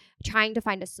forth, trying to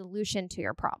find a solution to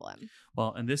your problem.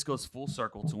 Well, and this goes full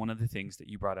circle to one of the things that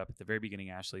you brought up at the very beginning,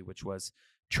 Ashley, which was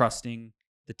trusting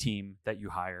the team that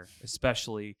you hire.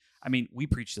 Especially, we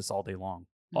preach this all day long,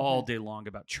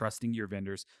 about trusting your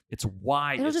vendors. It's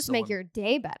why it'll just make your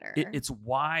day better. It's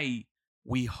why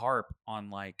we harp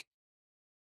on like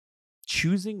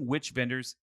choosing which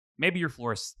vendors. Maybe your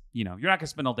florist, you're not going to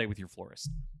spend all day with your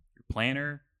florist, your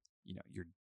planner,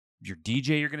 your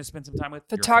DJ you're going to spend some time with.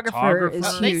 Photographer is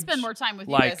huge. They spend more time with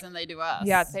you guys than they do us.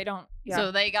 Yeah, they don't. Yeah.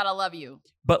 So they got to love you.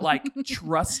 But like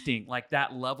trusting, like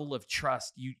that level of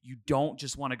trust, you don't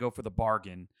just want to go for the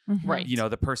bargain. Mm-hmm. Right.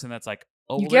 The person that's like,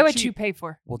 oh, you get what you pay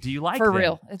for. Well, do you like for them?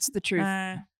 real? It's the truth.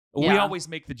 We always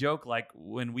make the joke, like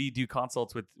when we do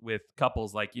consults with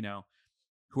couples, like,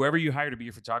 whoever you hire to be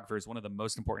your photographer is one of the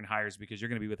most important hires because you're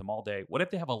going to be with them all day. What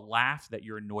if they have a laugh that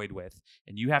you're annoyed with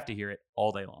and you have to hear it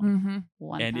all day long?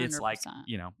 Mm-hmm. And it's like,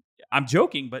 I'm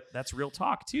joking, but that's real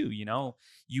talk too.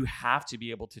 You have to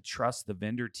be able to trust the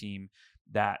vendor team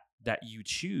that you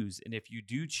choose. And if you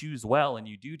do choose well and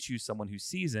you do choose someone who's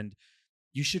seasoned,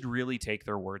 you should really take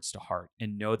their words to heart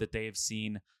and know that they have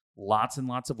seen lots and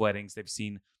lots of weddings. They've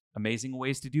seen amazing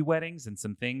ways to do weddings and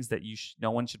some things that no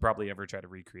one should probably ever try to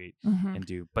recreate and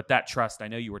do. But that trust, I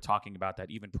know you were talking about that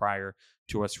even prior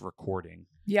to us recording.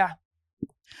 Yeah.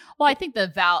 Well, I think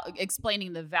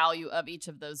explaining the value of each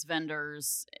of those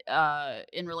vendors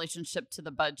in relationship to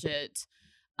the budget,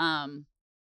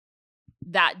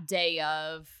 that day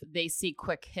of, they see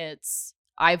quick hits.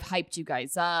 I've hyped you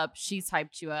guys up. She's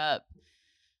hyped you up.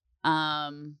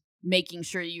 Making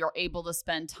sure you're able to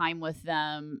spend time with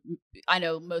them. I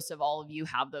know most of all of you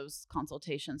have those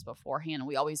consultations beforehand, and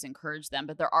we always encourage them.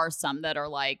 But there are some that are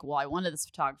like, well, I wanted this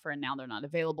photographer, and now they're not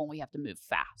available, and we have to move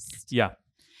fast. Yeah.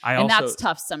 That's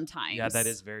tough sometimes. Yeah, that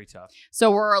is very tough.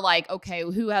 So we're like, okay,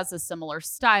 who has a similar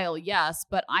style? Yes,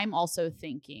 but I'm also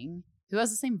thinking, who has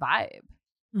the same vibe?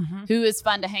 Mm-hmm. Who is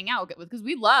fun to hang out with? Because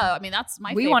we love, that's my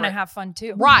favorite. We want to have fun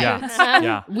too. Right.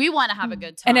 Yeah. We want to have a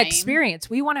good time. An experience.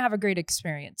 We want to have a great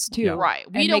experience too. Yeah.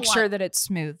 Right. We make sure that it's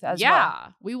smooth as well. Yeah.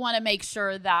 We want to make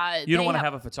sure that you don't want to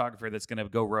have a photographer that's going to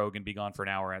go rogue and be gone for an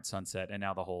hour at sunset and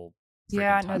now the whole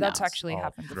that's actually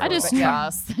happened before. I just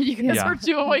trust that you guys are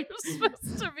doing what you're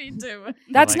supposed to be doing.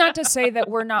 That's not to say that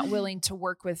we're not willing to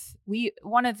work with.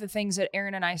 One of the things that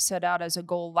Aaron and I set out as a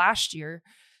goal last year,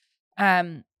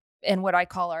 and what I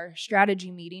call our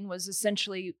strategy meeting, was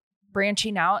essentially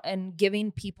branching out and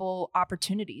giving people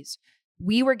opportunities.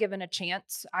 We were given a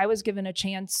chance. I was given a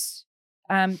chance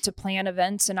to plan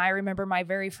events. And I remember my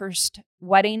very first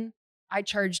wedding, I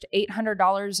charged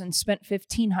 $800 and spent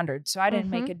 $1,500. So I didn't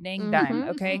make a dang dime.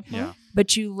 Okay. Yeah.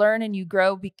 But you learn and you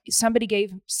grow. Somebody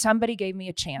gave me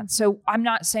a chance. So I'm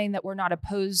not saying that we're not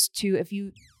opposed to, if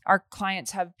our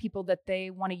clients have people that they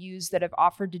want to use that have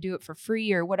offered to do it for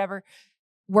free or whatever,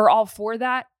 we're all for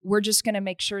that. We're just going to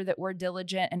make sure that we're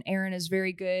diligent, and Aharon is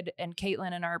very good, and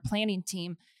Caitlin and our planning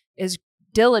team is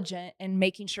diligent in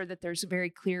making sure that there's very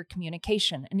clear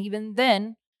communication. And even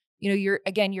then,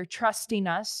 you're trusting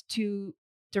us to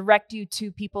direct you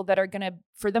to people that are going to,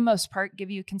 for the most part,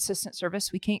 give you consistent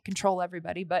service. We can't control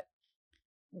everybody, but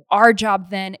our job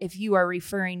then, if you are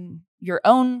referring your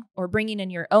own or bringing in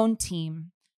your own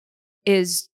team,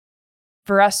 is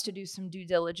for us to do some due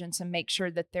diligence and make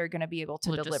sure that they're going to be able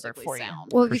to deliver for you.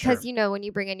 Well, because, when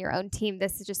you bring in your own team,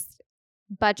 this is just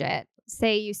budget.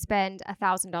 Say you spend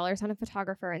 $1,000 on a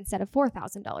photographer instead of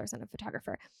 $4,000 on a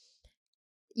photographer.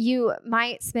 You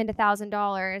might spend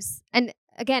 $1,000. And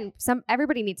again,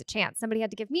 everybody needs a chance. Somebody had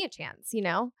to give me a chance,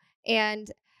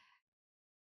 and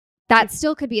that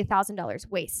still could be $1,000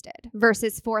 wasted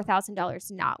versus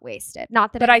 $4,000 not wasted.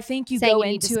 Not that, but I think you go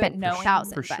you into it knowing,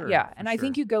 for sure. Yeah, and I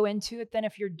think you go into it then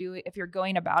if you're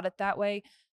going about it that way,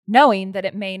 knowing that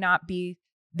it may not be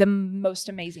the most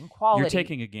amazing quality. You're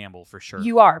taking a gamble for sure.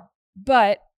 You are,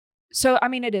 but so I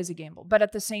mean, it is a gamble. But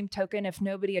at the same token, if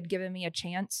nobody had given me a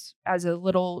chance as a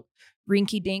little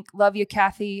rinky dink, love you,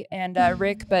 Kathy and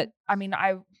Rick, but I mean,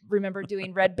 I remember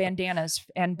doing red bandanas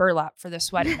and burlap for this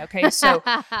wedding. Okay. So,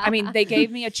 I mean, they gave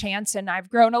me a chance and I've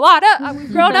grown a lot up. We've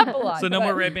grown up a lot. So no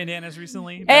more red bandanas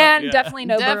recently? No, and definitely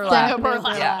no burlap. No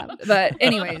burlap. Yeah. But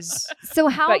anyways. So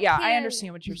I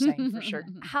understand what you're saying for sure.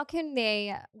 How can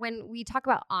they, when we talk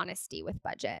about honesty with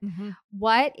budget, Mm-hmm.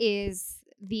 what is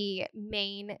the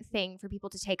main thing for people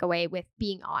to take away with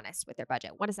being honest with their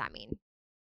budget? What does that mean?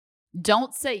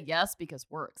 Don't say yes because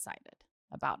we're excited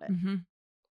about it. Mm-hmm.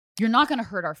 You're not going to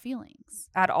hurt our feelings.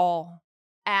 At all.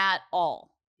 At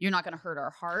all. You're not going to hurt our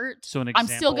heart. So an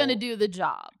example, I'm still going to do the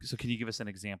job. So can you give us an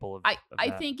example of I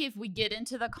that? think if we get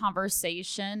into the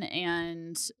conversation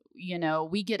and,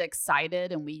 we get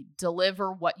excited and we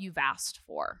deliver what you've asked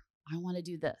for. I want to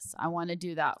do this. I want to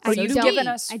do that. Or So you've do given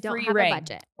we. us I don't free have reign. a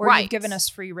budget. Or Right. you've given us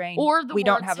free reign. Or the we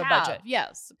don't words have a budget.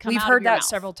 Yes. We've out heard of your that mouth.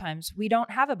 several times. We don't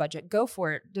have a budget. Go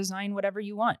for it. Design whatever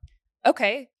you want.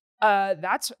 Okay.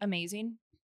 That's amazing.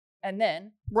 And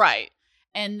then Right.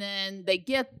 And then they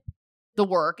get the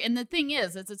work. And the thing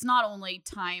is, it's not only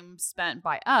time spent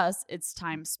by us, it's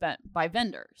time spent by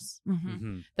vendors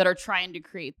that are trying to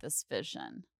create this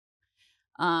vision.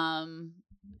 And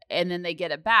then they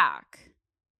get it back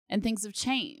and things have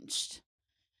changed.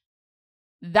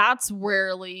 That's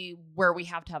rarely where we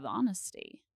have to have the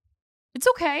honesty. It's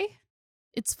okay.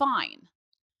 It's fine.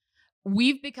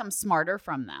 We've become smarter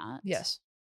from that. yes.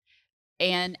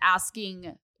 And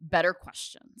asking better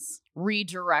questions,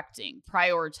 redirecting,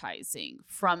 prioritizing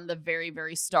from the very,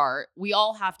 very start. We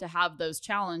all have to have those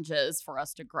challenges for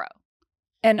us to grow.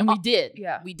 And we did.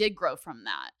 yeah. We did grow from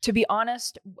that. To be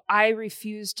honest, I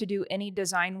refuse to do any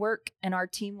design work, and our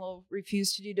team will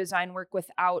refuse to do design work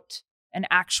without an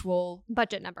actual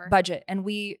Budget number. budget. And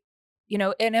we,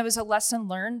 and it was a lesson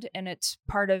learned, and it's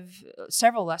part of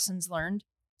several lessons learned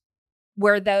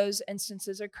where those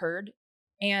instances occurred.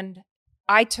 And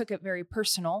I took it very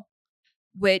personal,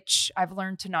 which I've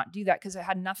learned to not do that because it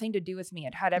had nothing to do with me.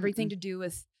 It had everything to do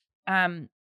with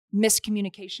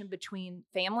miscommunication between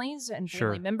families and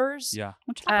family members. Yeah.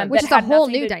 which is a whole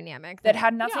new dynamic. That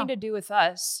had nothing to do with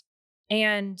us.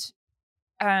 And,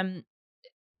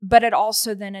 but it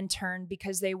also then in turn,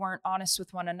 because they weren't honest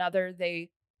with one another, they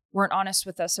weren't honest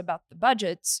with us about the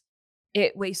budgets,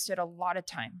 it wasted a lot of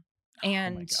time.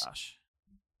 And oh my gosh.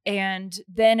 And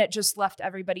then it just left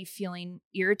everybody feeling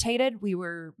irritated. We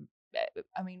were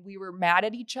mad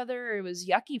at each other. It was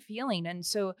yucky feeling. And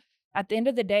so at the end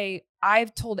of the day,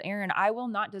 I've told Aharon, I will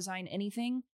not design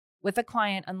anything with a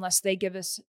client unless they give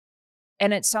us,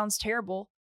 and it sounds terrible,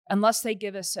 unless they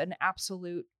give us an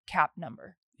absolute cap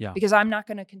number. Yeah. Because I'm not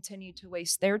going to continue to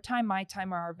waste their time, my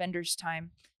time, or our vendor's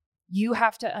time. You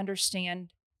have to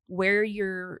understand where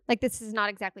you're. Like, this is not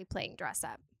exactly playing dress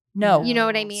up. No. You know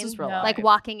what I mean? This is real Like life.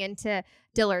 walking into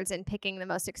Dillard's and picking the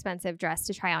most expensive dress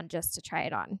to try on just to try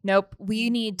it on. Nope. We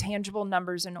need tangible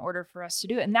numbers in order for us to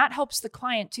do it. And that helps the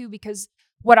client too, because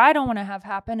what I don't want to have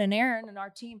happen, and Aharon and our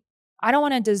team, I don't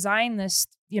want to design this,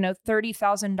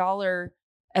 $30,000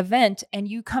 event and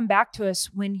you come back to us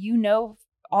when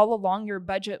all along your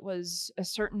budget was a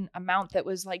certain amount that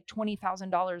was like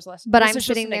 $20,000 less. But This I'm is just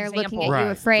sitting an there example. looking at Right, you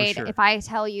for afraid. sure. If I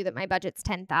tell you that my budget's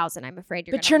 $10,000, I'm afraid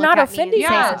you're But going to you're look not at me and offending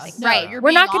say us. something. No, Right. you're We're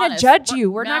being not going to honest. judge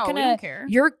you. We're No, not we going don't to, care.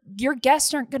 your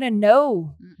guests aren't going to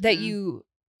know that Mm-mm.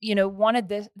 you wanted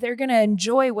this. They're going to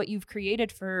enjoy what you've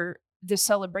created for this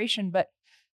celebration.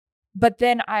 But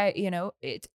then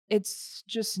it's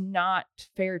just not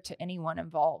fair to anyone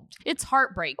involved. It's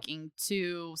heartbreaking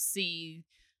to see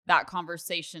that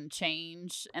conversation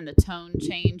change and the tone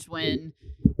change when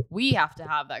we have to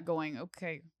have that going,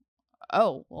 okay,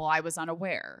 oh, well, I was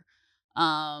unaware.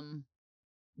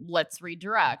 Let's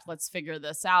redirect. Let's figure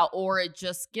this out. Or it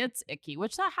just gets icky,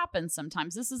 which that happens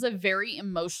sometimes. This is a very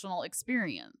emotional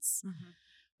experience.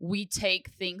 We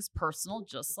take things personal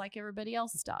just like everybody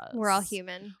else does. We're all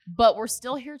human. But we're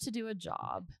still here to do a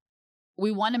job.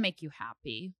 We want to make you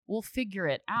happy. We'll figure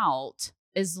it out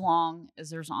as long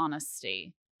as there's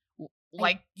honesty.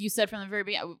 Like you said from the very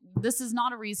beginning, this is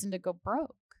not a reason to go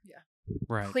broke. Yeah.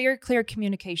 Right. Clear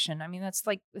communication. I mean, that's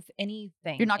like with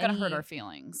anything. You're not going to hurt our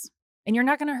feelings. And you're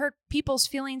not going to hurt people's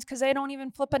feelings because they don't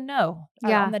even flip a no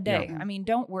on the day. Yeah. I mean,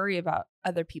 don't worry about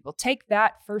other people. Take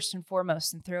that first and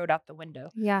foremost and throw it out the window.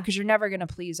 Yeah. Because you're never going to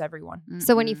please everyone.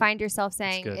 So when you find yourself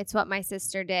saying, it's what my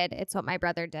sister did, it's what my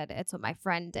brother did, it's what my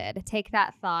friend did, take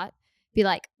that thought, be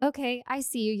like, okay, I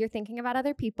see you. You're thinking about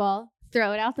other people.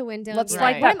 Throw it out the window. Let's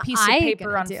light that piece of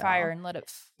paper on fire and let it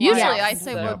fly. Usually I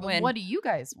say, what do you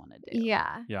guys want to do?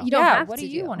 Yeah. You don't have what do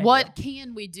you want to do? What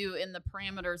can we do in the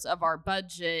parameters of our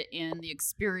budget and the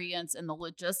experience and the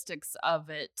logistics of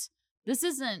it? This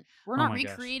isn't, we're not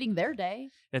recreating their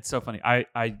day. It's so funny.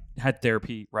 I had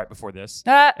therapy right before this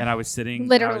and I was sitting,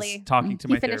 literally I was talking to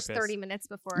my finished therapist. 30 minutes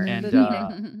before and, the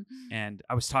meeting. And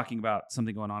I was talking about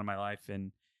something going on in my life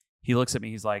and he looks at me,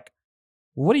 he's like,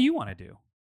 what do you want to do?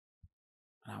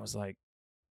 And I was like,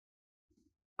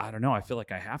 I don't know. I feel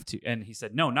like I have to. And he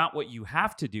said, no, not what you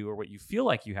have to do or what you feel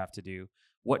like you have to do.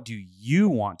 What do you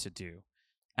want to do?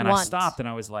 And I stopped and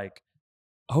I was like,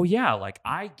 oh yeah, like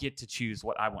I get to choose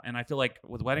what I want. And I feel like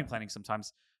with wedding planning,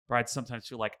 sometimes brides sometimes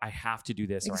feel like I have to do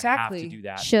this or I have to do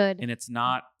that. And it's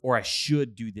not, or I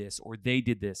should do this or they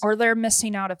did this. Or they're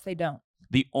missing out if they don't.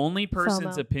 The only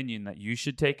person's opinion that you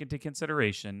should take into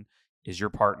consideration is your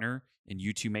partner, and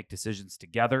you two make decisions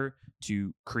together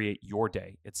to create your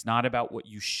day. It's not about what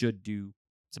you should do.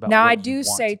 It's about now, what I you do want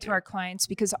say to to our clients,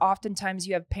 because oftentimes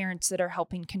you have parents that are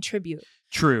helping contribute.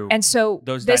 True. And so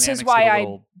those this is why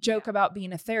I joke yeah. about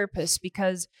being a therapist,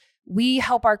 because we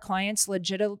help our clients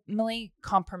legitimately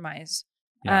compromise.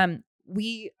 Yeah.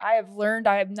 I have learned,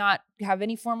 I have not have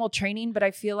any formal training, but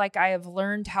I feel like I have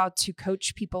learned how to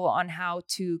coach people on how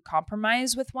to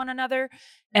compromise with one another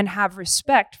and have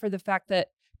respect for the fact that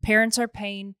parents are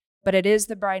paying, but it is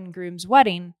the bride and groom's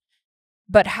wedding.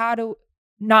 But how to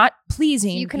not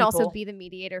pleasing. You can people. also be the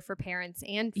mediator for parents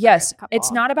and for yes, the couple.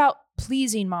 It's not about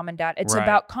pleasing mom and dad. It's right.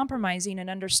 about compromising and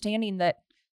understanding that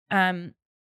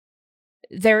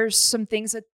there's some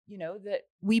things that that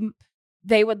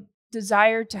they would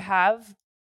desire to have,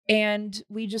 and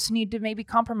we just need to maybe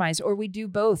compromise, or we do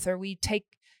both, or we take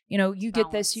you Balance.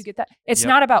 Get this, you get that. It's Yep.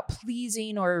 not about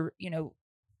pleasing or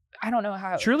I don't know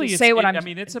how truly to say what I'm. I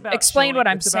mean, it's about explain showing, what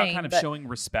I'm it's saying. about kind of but showing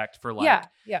respect for like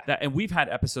yeah. that. And we've had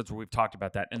episodes where we've talked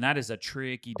about that, and that is a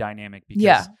tricky dynamic because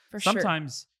Yeah, for sure.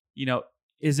 sometimes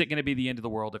is it going to be the end of the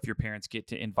world if your parents get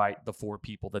to invite the 4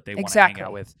 people that they want to Exactly. hang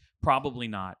out with? Probably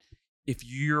not. If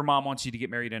your mom wants you to get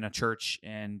married in a church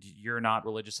and you're not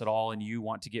religious at all and you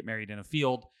want to get married in a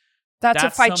field, that's a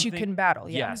fight you something- can battle.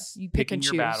 Yeah. Yes, You pick picking and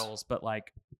your choose. battles, but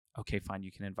like, okay, fine,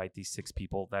 you can invite these 6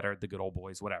 people that are the good old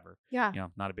boys, whatever. Yeah.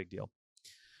 Not a big deal.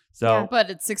 So, But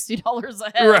it's $60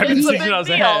 a head. right, It's a it's big $60 a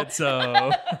deal. head.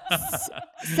 So,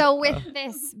 So with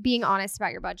this being honest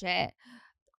about your budget,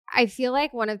 I feel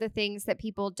like one of the things that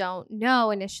people don't know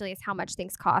initially is how much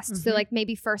things cost. So Mhm. like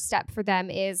maybe first step for them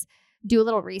is do a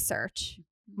little research. Do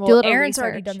a Well, little Aaron's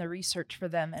already research. done the research for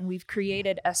them, and we've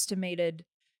created estimated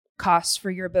costs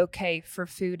for your bouquet, for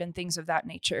food and things of that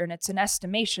nature. And it's an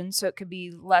estimation, so it could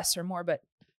be less or more. But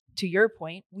to your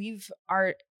point, we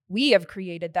have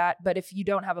created that. But if you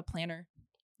don't have a planner,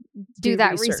 do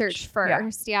that research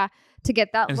first. Yeah. To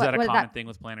get that. is what that a what common thing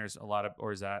with planners?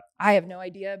 Or is that? I have no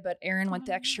idea, but Aaron went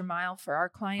the extra mile for our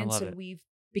clients, love and it.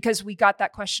 because we got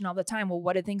that question all the time. Well,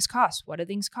 what do things cost? What do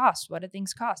things cost? What do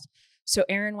things cost? So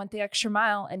Aaron went the extra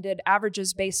mile and did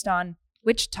averages based on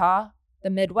Wichita, the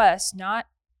Midwest, not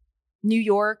New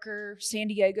York or San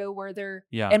Diego, where they're,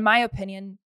 Yeah. in my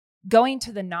opinion, going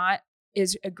to the Knot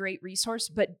is a great resource,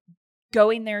 but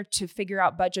going there to figure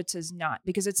out budgets is not,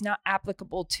 because it's not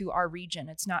applicable to our region.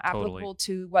 It's not Totally. applicable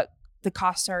to what the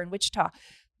costs are in Wichita.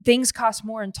 Things cost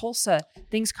more in Tulsa.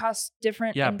 Things cost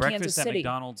different Yeah, in breakfast Kansas at City.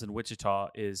 McDonald's in Wichita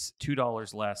is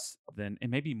 $2 less than, and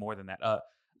maybe more than that.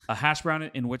 A hash brown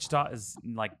in Wichita is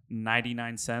like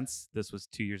 99 cents. This was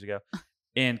 2 years ago.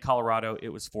 In Colorado, it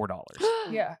was $4.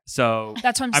 Yeah, So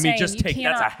that's what I'm I saying. mean, just You take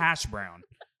that's a cannot- hash brown.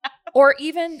 Or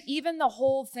even the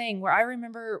whole thing where I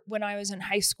remember when I was in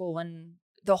high school and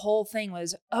the whole thing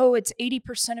was, oh, it's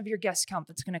 80% of your guest count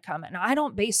that's going to come. And I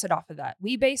don't base it off of that.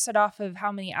 We base it off of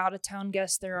how many out of town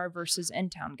guests there are versus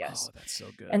in-town guests. Oh, that's so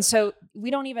good. And so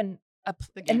we don't even, The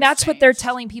game's and that's what they're changed.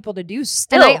 telling people to do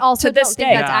still. And I also to this don't think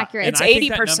day. that's accurate. It's and I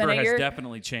think 80% that number of has your-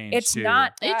 definitely changed. It's too.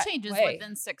 not. It that changes way.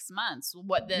 within 6 months.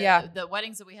 What the Yeah. the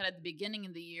weddings that we had at the beginning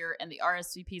of the year and the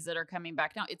RSVPs that are coming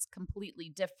back now, it's completely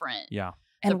different. Yeah.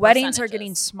 And the weddings are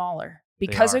getting percentages. smaller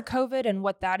because are. of COVID and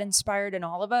what that inspired in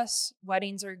all of us.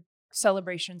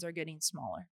 Celebrations are getting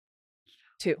smaller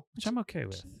too. Which I'm okay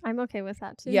with. I'm okay with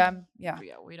that too. Yeah. Yeah,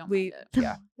 we don't We, mind it.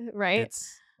 yeah, Right.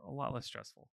 It's a lot less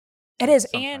stressful. it is.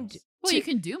 Sometimes. And Well, you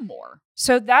can do more.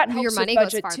 so that Your helps money with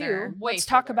goes budget farther. too. Way Let's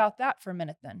talk further. about that for a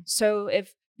minute then. So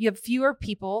if you have fewer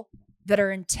people that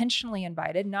are intentionally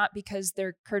invited, not because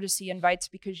they're courtesy invites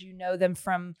because you know them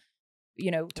from,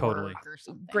 Totally. Work or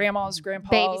something. grandma's, grandpa,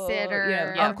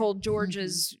 Babysitter. Yeah. Uncle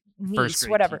George's First niece,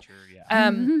 grade whatever. teacher,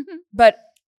 yeah. But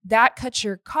that cuts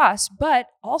your costs. But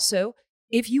also,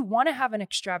 if you want to have an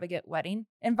extravagant wedding,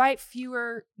 invite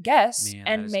fewer guests Man, that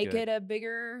and is make good. it a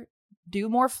bigger, do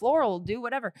more floral, do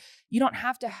whatever. You don't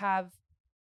have to have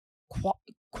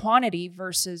quantity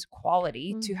versus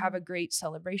quality to have a great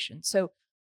celebration. So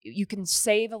you can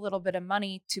save a little bit of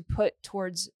money to put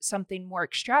towards something more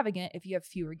extravagant if you have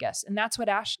fewer guests. And that's what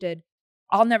Ash did.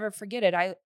 I'll never forget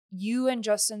it. You and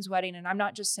Justin's wedding, and I'm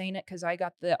not just saying it because I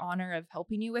got the honor of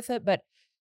helping you with it, but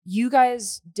you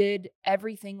guys did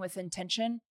everything with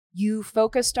intention. You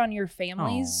focused on your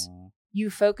families. Aw. You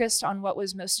focused on what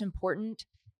was most important.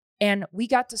 And we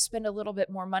got to spend a little bit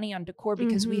more money on decor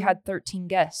because we Mhm. had 13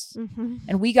 guests. Mm-hmm.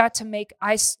 And we got to make,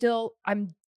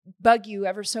 I'm bug you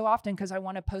ever so often because I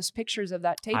want to post pictures of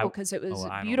that table because it was I don't know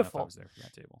if I beautiful. was there for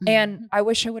that table. And I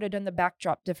wish I would have done the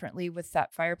backdrop differently with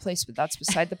that fireplace, but that's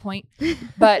beside the point.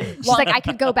 But She's like, I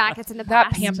could go back. It's in the that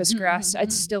past. pampas grass,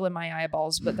 it's still in my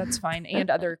eyeballs, but that's fine.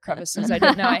 And other crevices I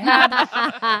didn't know I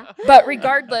had. But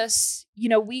regardless,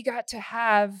 we got to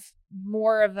have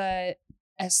more of a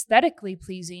aesthetically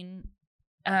pleasing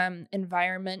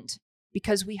environment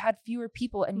because we had fewer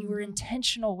people and you were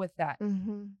intentional with that.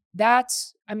 Mm-hmm.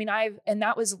 And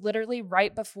that was literally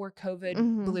right before COVID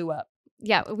Mhm. blew up.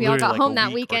 Yeah, we all Literally got like home a that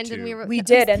week or weekend and two. we were. We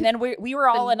did. And then we were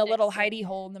all The in a little next hidey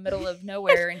hole in the middle of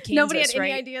nowhere in Kansas. Nobody had any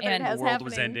right? idea that and, it was the world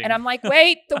was happening. ending. and I'm like,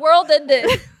 wait, the world ended.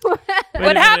 Wait what a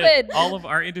minute. happened? All of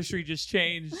our industry just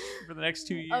changed for the next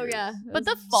 2 years. Oh yeah, But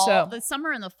the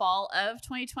summer and the fall of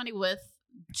 2020 with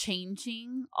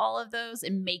changing all of those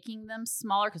and making them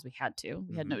smaller because we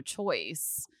had no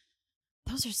choice.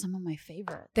 Those are some of my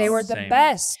favorites. They were the Same.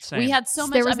 best. Same. We had so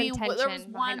much. There was there was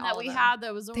intention one behind that all we of had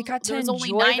that was They got to there was only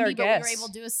enjoy 90, their but we were guests. able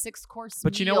to do a 6-course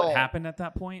But you know what meal. happened at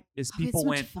that point is Oh, we had people so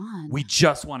much went, fun. we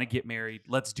just want to get married.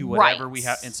 Let's do whatever Right. we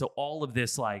have. And so all of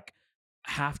this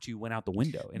went out the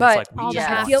window. And But it's like, all we the just I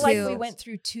have want feel to. like to. we went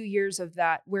through 2 years of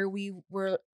that where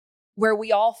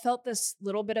we all felt this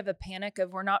little bit of a panic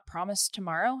of we're not promised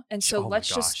tomorrow. And so Oh my let's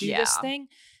just gosh. do this Yeah. thing.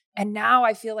 And now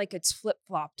I feel like it's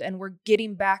flip-flopped and we're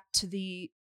getting back to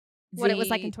What it was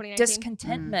like in 2019?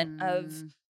 discontentment of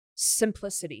Mhm.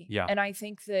 simplicity. Yeah. And I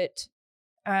think that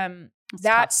It's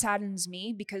that tough. saddens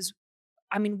me because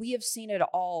we have seen it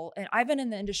all. And I've been in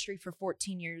the industry for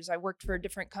 14 years. I worked for a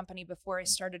different company before I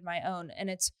started my own. And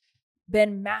it's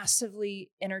been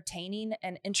massively entertaining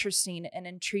and interesting and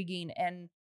intriguing and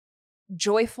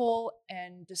joyful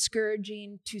and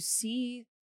discouraging to see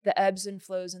the ebbs and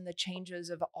flows and the changes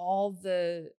of all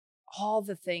the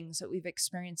things that we've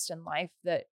experienced in life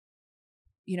that,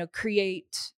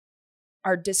 create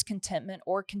our discontentment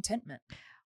or contentment.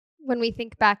 When we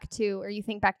think back to, or you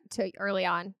think back to early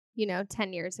on,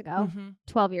 10 years ago, Mhm.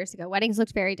 12 years ago, weddings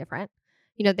looked very different.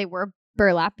 They were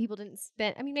burlap. People didn't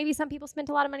spend, maybe some people spent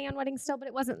a lot of money on weddings still, but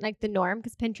it wasn't like the norm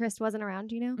because Pinterest wasn't around,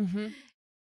 Mhm.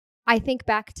 I think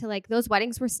back to like those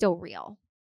weddings were still real.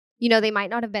 They might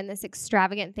not have been this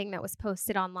extravagant thing that was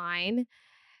posted online.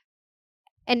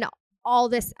 And all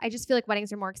this, I just feel like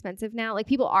weddings are more expensive now. Like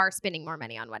people are spending more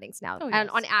money on weddings now Oh, and yes.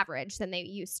 on average than they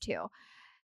used to.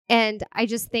 And I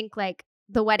just think like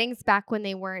the weddings back when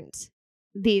they weren't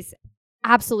these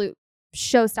absolute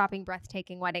show-stopping,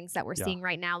 breathtaking weddings that we're Yeah. seeing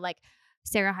right now, like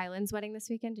Sarah Hyland's wedding this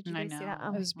weekend. Did you I guys see know. that? Oh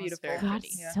It my was beautiful. very God,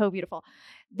 pretty. Yeah. so beautiful.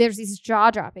 There's these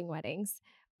jaw-dropping weddings.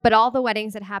 But all the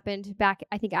weddings that happened back,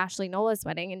 I think Ashley Nola's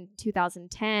wedding in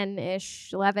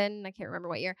 2010-ish, 11, I can't remember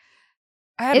what year.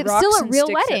 I had It's rocks still a and real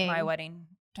sticks wedding. at my wedding.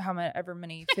 However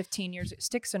many 15 years,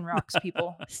 sticks and rocks,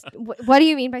 people. What do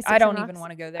you mean by sticks I don't and even rocks?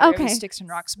 want to go there. It Okay. was sticks and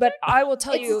rocks. But I will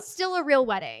tell It's you, still a real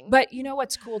wedding. but you know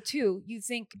what's cool too? You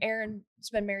think Aaron's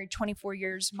been married 24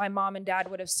 years. My mom and dad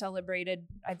would have celebrated,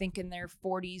 I think, in their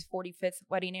 45th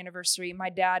wedding anniversary. My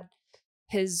dad,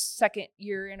 his 2nd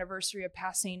year anniversary of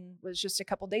passing was just a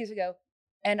couple days ago.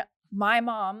 And my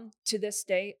mom, to this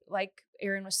day, like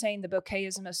Aaron was saying, the bouquet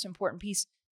is the most important piece.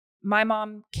 My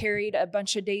mom carried a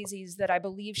bunch of daisies that I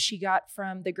believe she got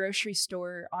from the grocery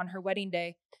store on her wedding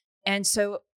day. And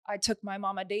so I took my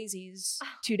mama daisies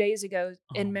 2 days ago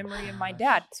in memory of my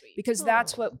dad, because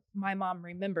that's what my mom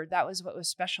remembered. That was what was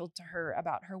special to her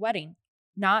about her wedding.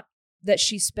 Not that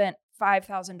she spent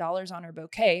 $5,000 on her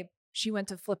bouquet. She went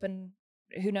to flipping,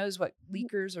 who knows what,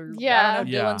 Leakers or I don't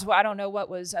know, Dillon's. I don't know what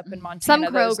was up in Montana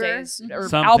Some those Kroger. days. Or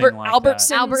Something like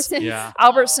Albertsons. Yeah.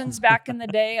 Albertsons back in the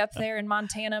day up there in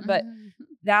Montana. But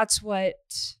that's what,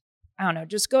 I don't know,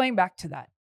 just going back to that.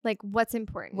 Like, what's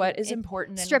important? What is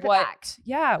important? Strip and what, it back.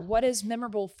 Yeah. What is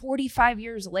memorable 45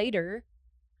 years later?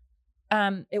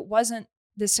 It wasn't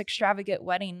this extravagant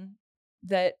wedding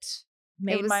that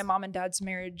made my mom and dad's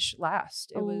marriage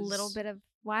last. It was a little bit of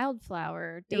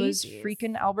wildflower daisies. daisies. It was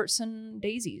freaking Albertson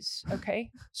daisies.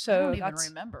 Okay. So I don't even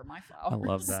remember my flowers. I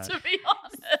love that. To be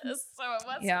honest. So it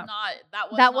was not, that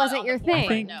That wasn't wasn't your thing. I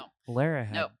think No. Lara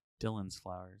had Dylan's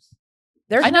flowers.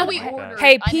 There's I know nothing- we ordered.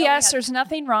 Hey, I know we P.S. had- There's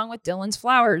nothing wrong with Dylan's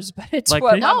flowers, but it's Like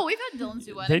what. they- No, we've had Dylan's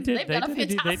do weddings. They They've done a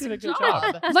did a fantastic good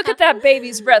job. Look at that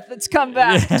baby's breath that's come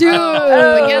back, Yeah. dude.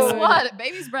 But guess what?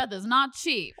 Baby's breath is not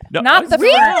cheap. No, Not the it's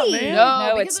not, Really? man.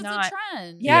 No, because it's not. a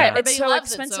trend. Yeah, Yeah. it's Everybody so loves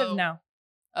it, expensive so- now.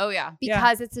 Oh yeah.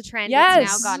 Because it's a trend. Yes.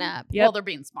 It's now gone up. Yep. Well, they're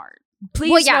being smart.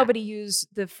 Please, Well, yeah. nobody use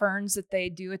the ferns that they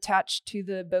do attach to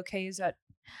the bouquets at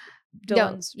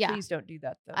Dylan's. yeah. Please don't do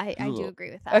that, though. I do Ugh.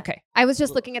 agree with that. Okay. I was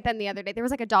just looking at them the other day. There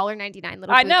was like a $1.99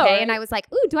 little I bouquet, know, and right? I was like,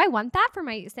 "Ooh, do I want that for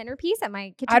my centerpiece at my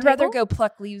kitchen I'd rather table?" go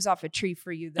pluck leaves off a tree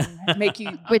for you than make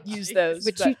you use those.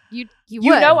 Which but- you You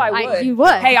would. know I would. You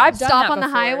would. Hey, I've done stop that on the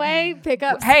before. highway, pick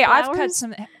up. Hey, some I've cut flowers.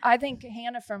 some. I think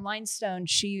Hannah from Limestone,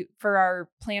 she, for our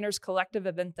Planners Collective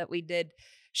event that we did,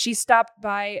 she stopped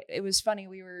by. It was funny.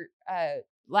 We were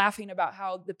laughing about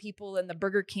how the people in the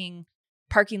Burger King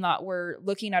parking lot were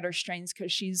looking at her strings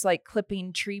because she's like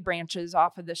clipping tree branches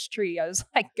off of this tree. I was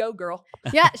like, go girl.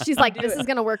 Yeah, she's like, Do "This it. is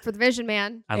gonna work for the Vision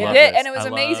Man." I It love did, this. and it was I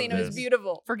love amazing. It was this.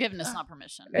 beautiful. Forgiveness, not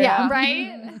permission. Yeah,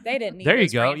 right? They didn't need There you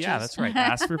those go. branches. Yeah, that's right.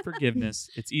 Ask for forgiveness.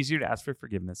 It's easier to ask for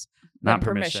forgiveness, not Than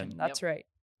permission. That's right.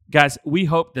 Guys, we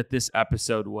hope that this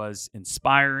episode was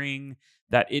inspiring,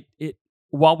 that it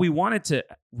while we wanted to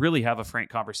really have a frank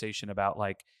conversation about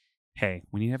like, hey,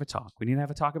 we need to have a talk. We need to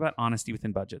have a talk about honesty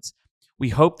within budgets. We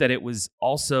hope that it was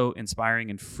also inspiring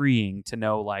and freeing to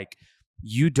know like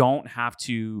you don't have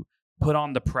to put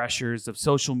on the pressures of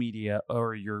social media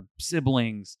or your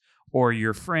siblings or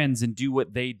your friends and do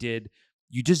what they did.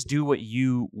 You just do what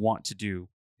you want to do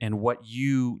and what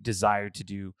you desire to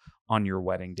do on your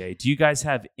wedding day. Do you guys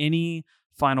have any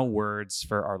final words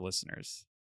for our listeners?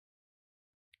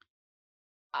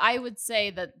 I would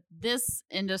say that this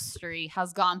industry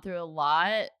has gone through a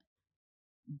lot,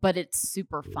 but it's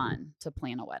super fun to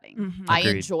plan a wedding. Mhm. I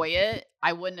Agreed. enjoy it.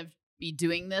 I wouldn't have be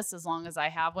doing this as long as I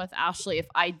have with Ashley if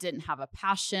I didn't have a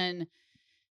passion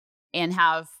and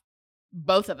have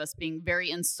both of us being very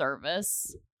in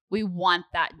service. We want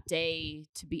that day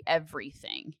to be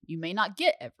everything. You may not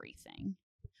get everything,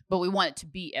 but we want it to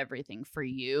be everything for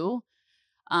you.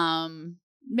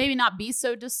 Maybe not be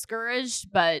so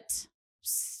discouraged, but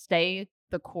stay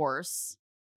the course,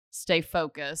 stay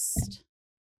focused,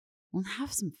 and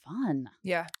have some fun.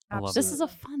 Yeah. I love This that. is a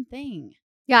fun thing.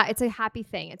 Yeah, it's a happy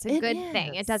thing. It's a It good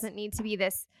thing. It is. doesn't need to be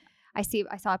this. I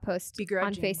saw a post on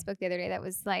Begrudging. Facebook the other day that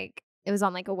was like, it was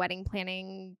on like a wedding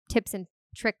planning tips and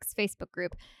tricks Facebook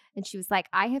group. And she was like,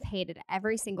 I have hated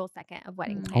every single second of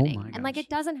wedding Mm. Oh planning. my And like, gosh. it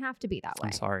doesn't have to be that way.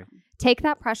 I'm sorry. Take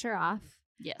that pressure off.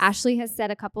 Yes. Ashley has said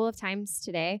a couple of times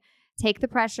today, take the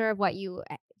pressure of what you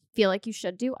feel like you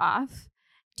should do off.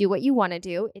 Do what you want to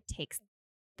do. It takes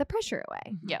the pressure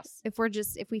away. Yes. If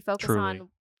we focus Truly. on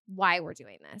why we're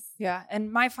doing this. Yeah.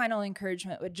 And my final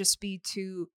encouragement would just be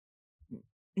to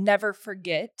never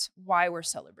forget why we're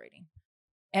celebrating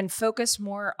and focus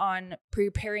more on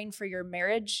preparing for your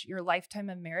marriage, your lifetime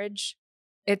of marriage.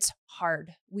 It's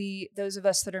hard. Those of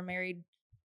us that are married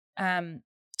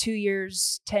 2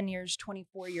 years, 10 years,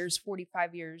 24 years,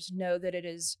 45 years, know that it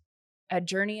is a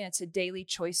journey. It's a daily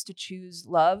choice to choose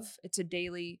love. It's a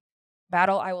daily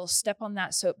battle. I will step on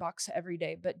that soapbox every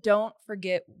day, but don't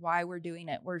forget why we're doing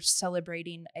it. We're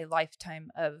celebrating a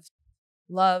lifetime of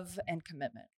love and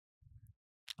commitment.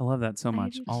 I love that so I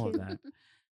much. do All of too. that.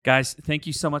 Guys, thank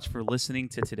you so much for listening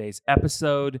to today's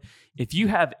episode. If you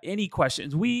have any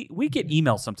questions, we get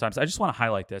emails sometimes. I just want to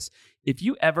highlight this. If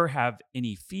you ever have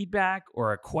any feedback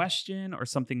or a question or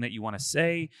something that you want to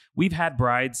say, we've had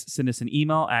brides send us an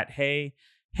email at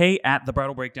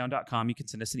hey@thebridalbreakdown.com. You can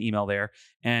send us an email there.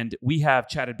 And we have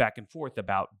chatted back and forth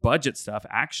about budget stuff.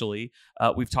 Actually,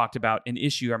 we've talked about an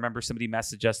issue. I remember somebody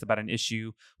messaged us about an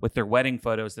issue with their wedding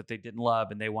photos that they didn't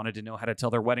love, and they wanted to know how to tell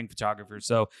their wedding photographer.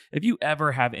 So if you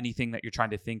ever have anything that you're trying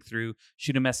to think through,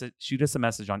 shoot us a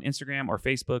message on Instagram or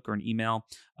Facebook or an email.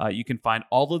 You can find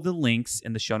all of the links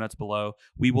in the show notes below.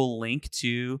 We will link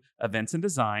to Events and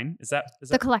Design. Is that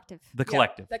The Collective. The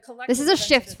Collective. The Collective. This is a Events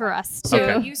shift and for Design. us, too. So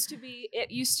Okay.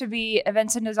 it used to be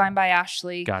Events and Design by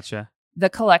Ashley, Gotcha. The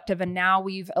Collective, and now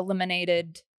we've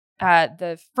eliminated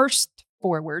the first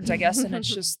 4 words, I guess, and it's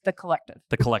just The Collective.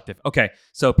 The Collective. Okay.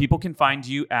 So people can find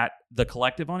you at The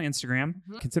Collective on Instagram.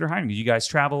 Mhm. Consider hiring. Do you guys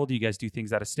travel? Do you guys do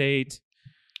things out of state?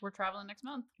 We're traveling next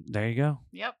month. There you go.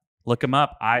 Yep. Look them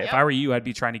up. If Yep. I were you, I'd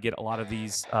be trying to get a lot of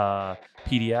these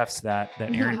PDFs that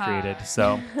Aaron created.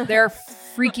 So They're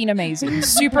freaking amazing.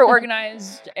 Super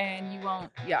organized, and you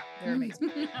won't, they're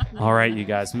amazing. all right, you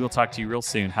guys, we will talk to you real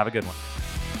soon. Have a good one.